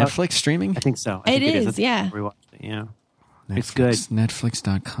this on Netflix streaming? I think so. It is, yeah. Yeah. Netflix, it's good.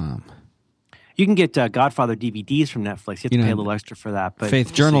 Netflix.com. You can get Godfather DVDs from Netflix. You have to pay a little extra for that. But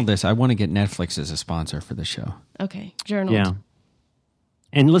Faith, journal this. I want to get Netflix as a sponsor for the show. Okay, journal. Yeah.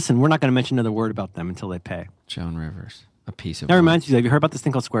 And listen, we're not going to mention another word about them until they pay. Joan Rivers. A piece of that reminds you, have you heard about this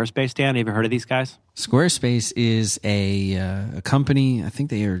thing called Squarespace, Dan? Have you heard of these guys? Squarespace is a company. I think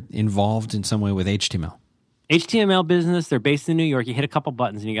they are involved in some way with HTML. HTML business. They're based in New York. You hit a couple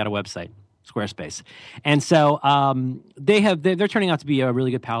buttons and you got a website. Squarespace. And so they're turning out to be a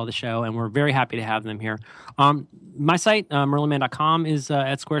really good pal of the show, and we're very happy to have them here. My site, merlinman.com, is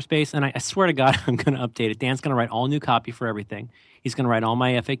at Squarespace, and I swear to God, I'm going to update it. Dan's going to write all new copy for everything. He's going to write all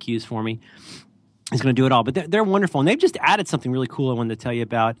my FAQs for me. He's going to do it all. But they're wonderful, and they've just added something really cool I wanted to tell you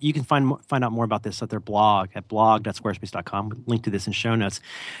about. You can find out more about this at their blog at blog.squarespace.com. Link to this in show notes.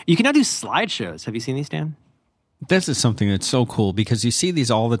 You can now do slideshows. Have you seen these, Dan? This is something that's so cool because you see these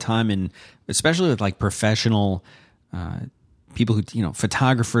all the time, and especially with like professional people who,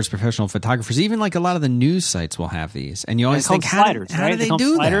 professional photographers, even like a lot of the news sites will have these. And you always think, how do they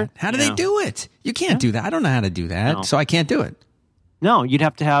do that? How do they do it? You can't do that. I don't know how to do that, so I can't do it. No, you'd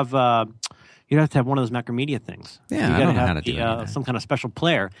have to have one of those Macromedia things. Yeah, I don't know how to do it. Some kind of special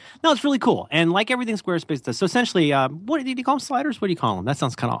player. No, it's really cool, and like everything Squarespace does. So essentially, what do you call them? Sliders? What do you call them? That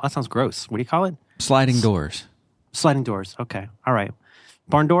sounds gross. What do you call it? Sliding doors. Sliding doors. Okay. All right.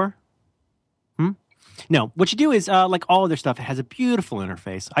 Barn door? No. What you do is, like all other stuff, it has a beautiful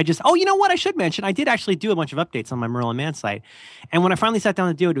interface. You know what? I should mention, I did actually do a bunch of updates on my Merlin Mann site. And when I finally sat down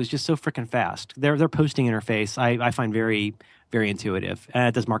to do it, it was just so freaking fast. Their posting interface, I find very, very intuitive.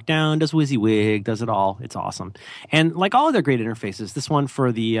 It does Markdown, does WYSIWYG, does it all. It's awesome. And like all other great interfaces, this one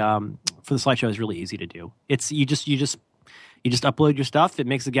for the slideshow is really easy to do. It's, you just upload your stuff. It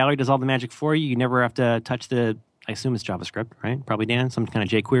makes the gallery, does all the magic for you. You never have to touch I assume it's JavaScript, right? Probably, Dan? Some kind of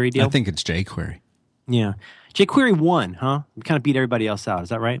jQuery deal? I think it's jQuery. Yeah. jQuery won, huh? We kind of beat everybody else out. Is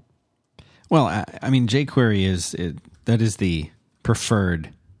that right? Well, I mean, jQuery that is the preferred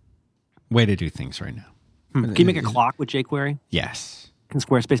way to do things right now. Can you make a clock with jQuery? Yes. Can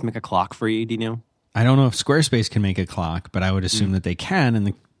Squarespace make a clock for you? Do you know? I don't know if Squarespace can make a clock, but I would assume that they can,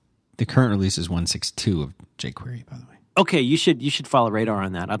 and the current release is 1.6.2 of jQuery, by the way. Okay, you should follow Radar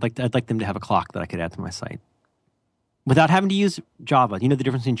on that. I'd like them to have a clock that I could add to my site without having to use Java. You know the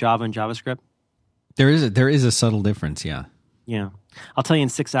difference between Java and JavaScript? There is a subtle difference, yeah. Yeah. I'll tell you in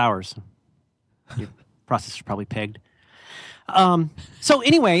 6 hours. Your processor's probably pegged. So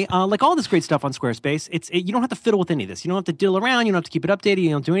anyway, like all this great stuff on Squarespace, you don't have to fiddle with any of this. You don't have to diddle around. You don't have to keep it updated. You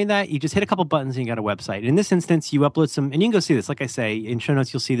don't do any of that. You just hit a couple buttons and you got a website. In this instance, you upload some, and you can go see this. Like I say, in show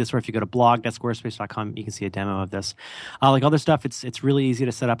notes, you'll see this, or if you go to blog.squarespace.com, you can see a demo of this. Like other stuff, it's really easy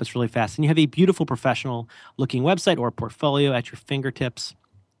to set up. It's really fast. And you have a beautiful professional looking website or portfolio at your fingertips.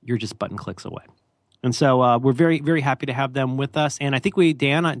 You're just button clicks away. And so we're very, very happy to have them with us. And I think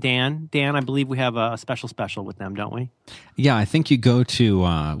Dan, I believe we have a special with them, don't we? Yeah, I think you go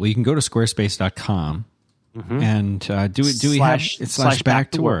to, you can go to squarespace.com and do we have it's slash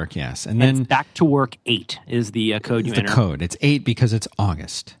back to work, yes. And then back to work 8 is the code you enter. The code. It's 8 because it's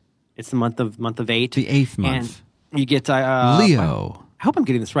August. It's the month of 8. The 8th month. And you get Leo. I hope I'm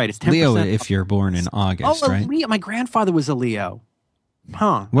getting this right. It's 10%. Leo if you're born in August, right? Leo. My grandfather was a Leo.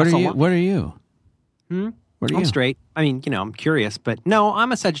 Huh. What are you? What are I'm you? straight. I mean, I'm curious, but no,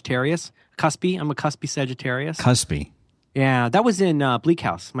 I'm a Sagittarius. Cuspy. I'm a Cuspy Sagittarius. Cuspy. Yeah, that was in Bleak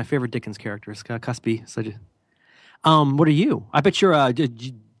House. My favorite Dickens character is Cuspy. What are you? I bet you're a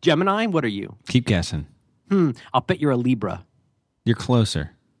Gemini. What are you? Keep guessing. I'll bet you're a Libra. You're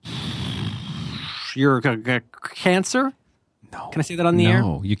closer. You're a Cancer? No. Can I say that on the air?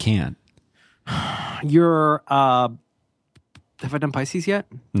 No, you can't. You're, have I done Pisces yet?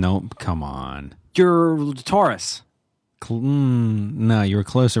 No, come on. You're Taurus. No, you were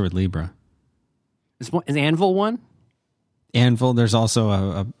closer with Libra. Is Anvil one? Anvil, there's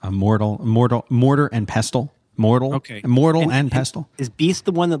also a mortar and pestle. Mortal. Okay. Mortal and pestle. Is Beast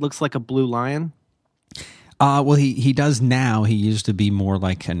the one that looks like a blue lion? Well, he does now. He used to be more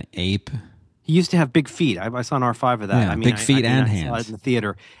like an ape. He used to have big feet. I saw an R5 of that. Yeah, big feet and hands. I saw it in the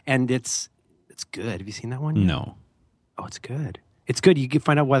theater, and it's good. Have you seen that one yet? No. Oh, it's good. It's good. You can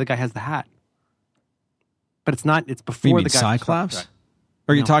find out why the guy has the hat. But it's not. It's before You mean the guy. Cyclops?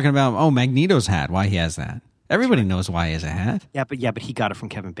 Or are you talking about Magneto's hat? Why he has that? Everybody knows why he has a hat. Yeah, but he got it from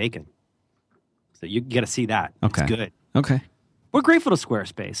Kevin Bacon. So you got to see that. Okay. It's good. Okay. We're grateful to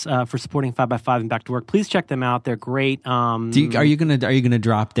Squarespace for supporting 5x5 and Back to Work. Please check them out. They're great. Are you gonna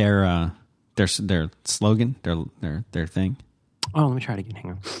drop their slogan, their thing? Oh, let me try it again.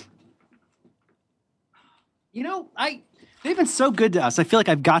 Hang on. They've been so good to us. I feel like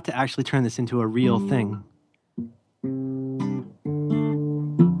I've got to actually turn this into a real thing.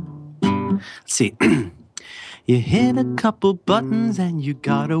 Let's see. You hit a couple buttons and you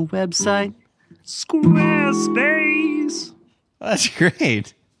got a website. Squarespace. That's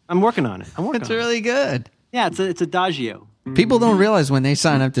great. I'm working on it. It's really good. Yeah, it's adagio. People don't realize when they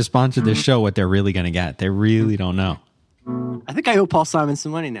sign up to sponsor this show what they're really going to get. They really don't know. I think I owe Paul Simon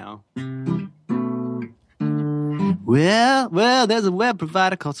some money now. Well, there's a web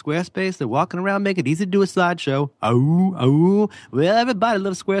provider called Squarespace. They're walking around making it easy to do a slideshow. Oh. Well, everybody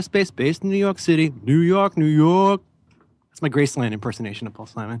loves Squarespace, based in New York City. New York. That's my Graceland impersonation of Paul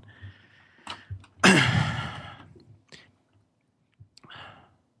Simon.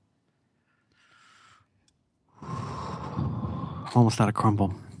 Almost out of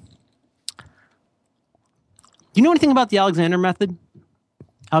crumble. You know anything about the Alexander method?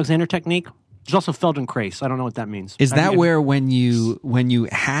 Alexander technique? There's also Feldenkrais. I don't know what that means. Is that where when you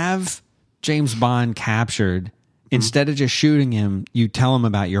have James Bond captured, instead of just shooting him, you tell him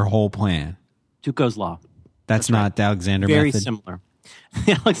about your whole plan? Tuco's law. That's not right. The Alexander Very method? Very similar.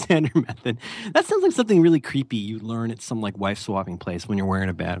 The Alexander method. That sounds like something really creepy you learn at some wife swapping place when you're wearing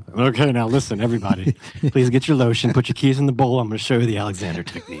a bed. Okay, now listen, everybody. Please get your lotion, put your keys in the bowl. I'm going to show you the Alexander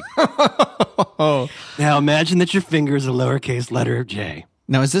technique. Now imagine that your finger is a lowercase letter J.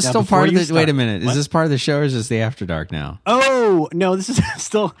 Now, is this still part of the... Wait a minute. Is this part of the show or is this the After Dark now? Oh, no, this is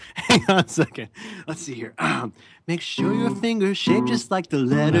still... Hang on a second. Let's see here. Make sure your finger's shaped just like the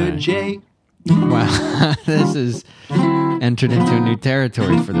letter J. Wow. This is entered into a new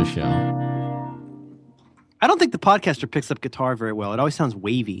territory for the show. I don't think the podcaster picks up guitar very well. It always sounds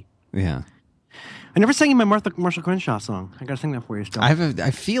wavy. Yeah. I never sang you my Marshall Crenshaw song. I got to sing that for you still.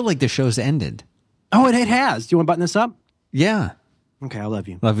 I feel like the show's ended. Oh, it has. Do you want to button this up? Yeah. Okay, I love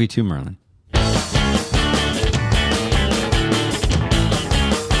you. Love you too, Merlin.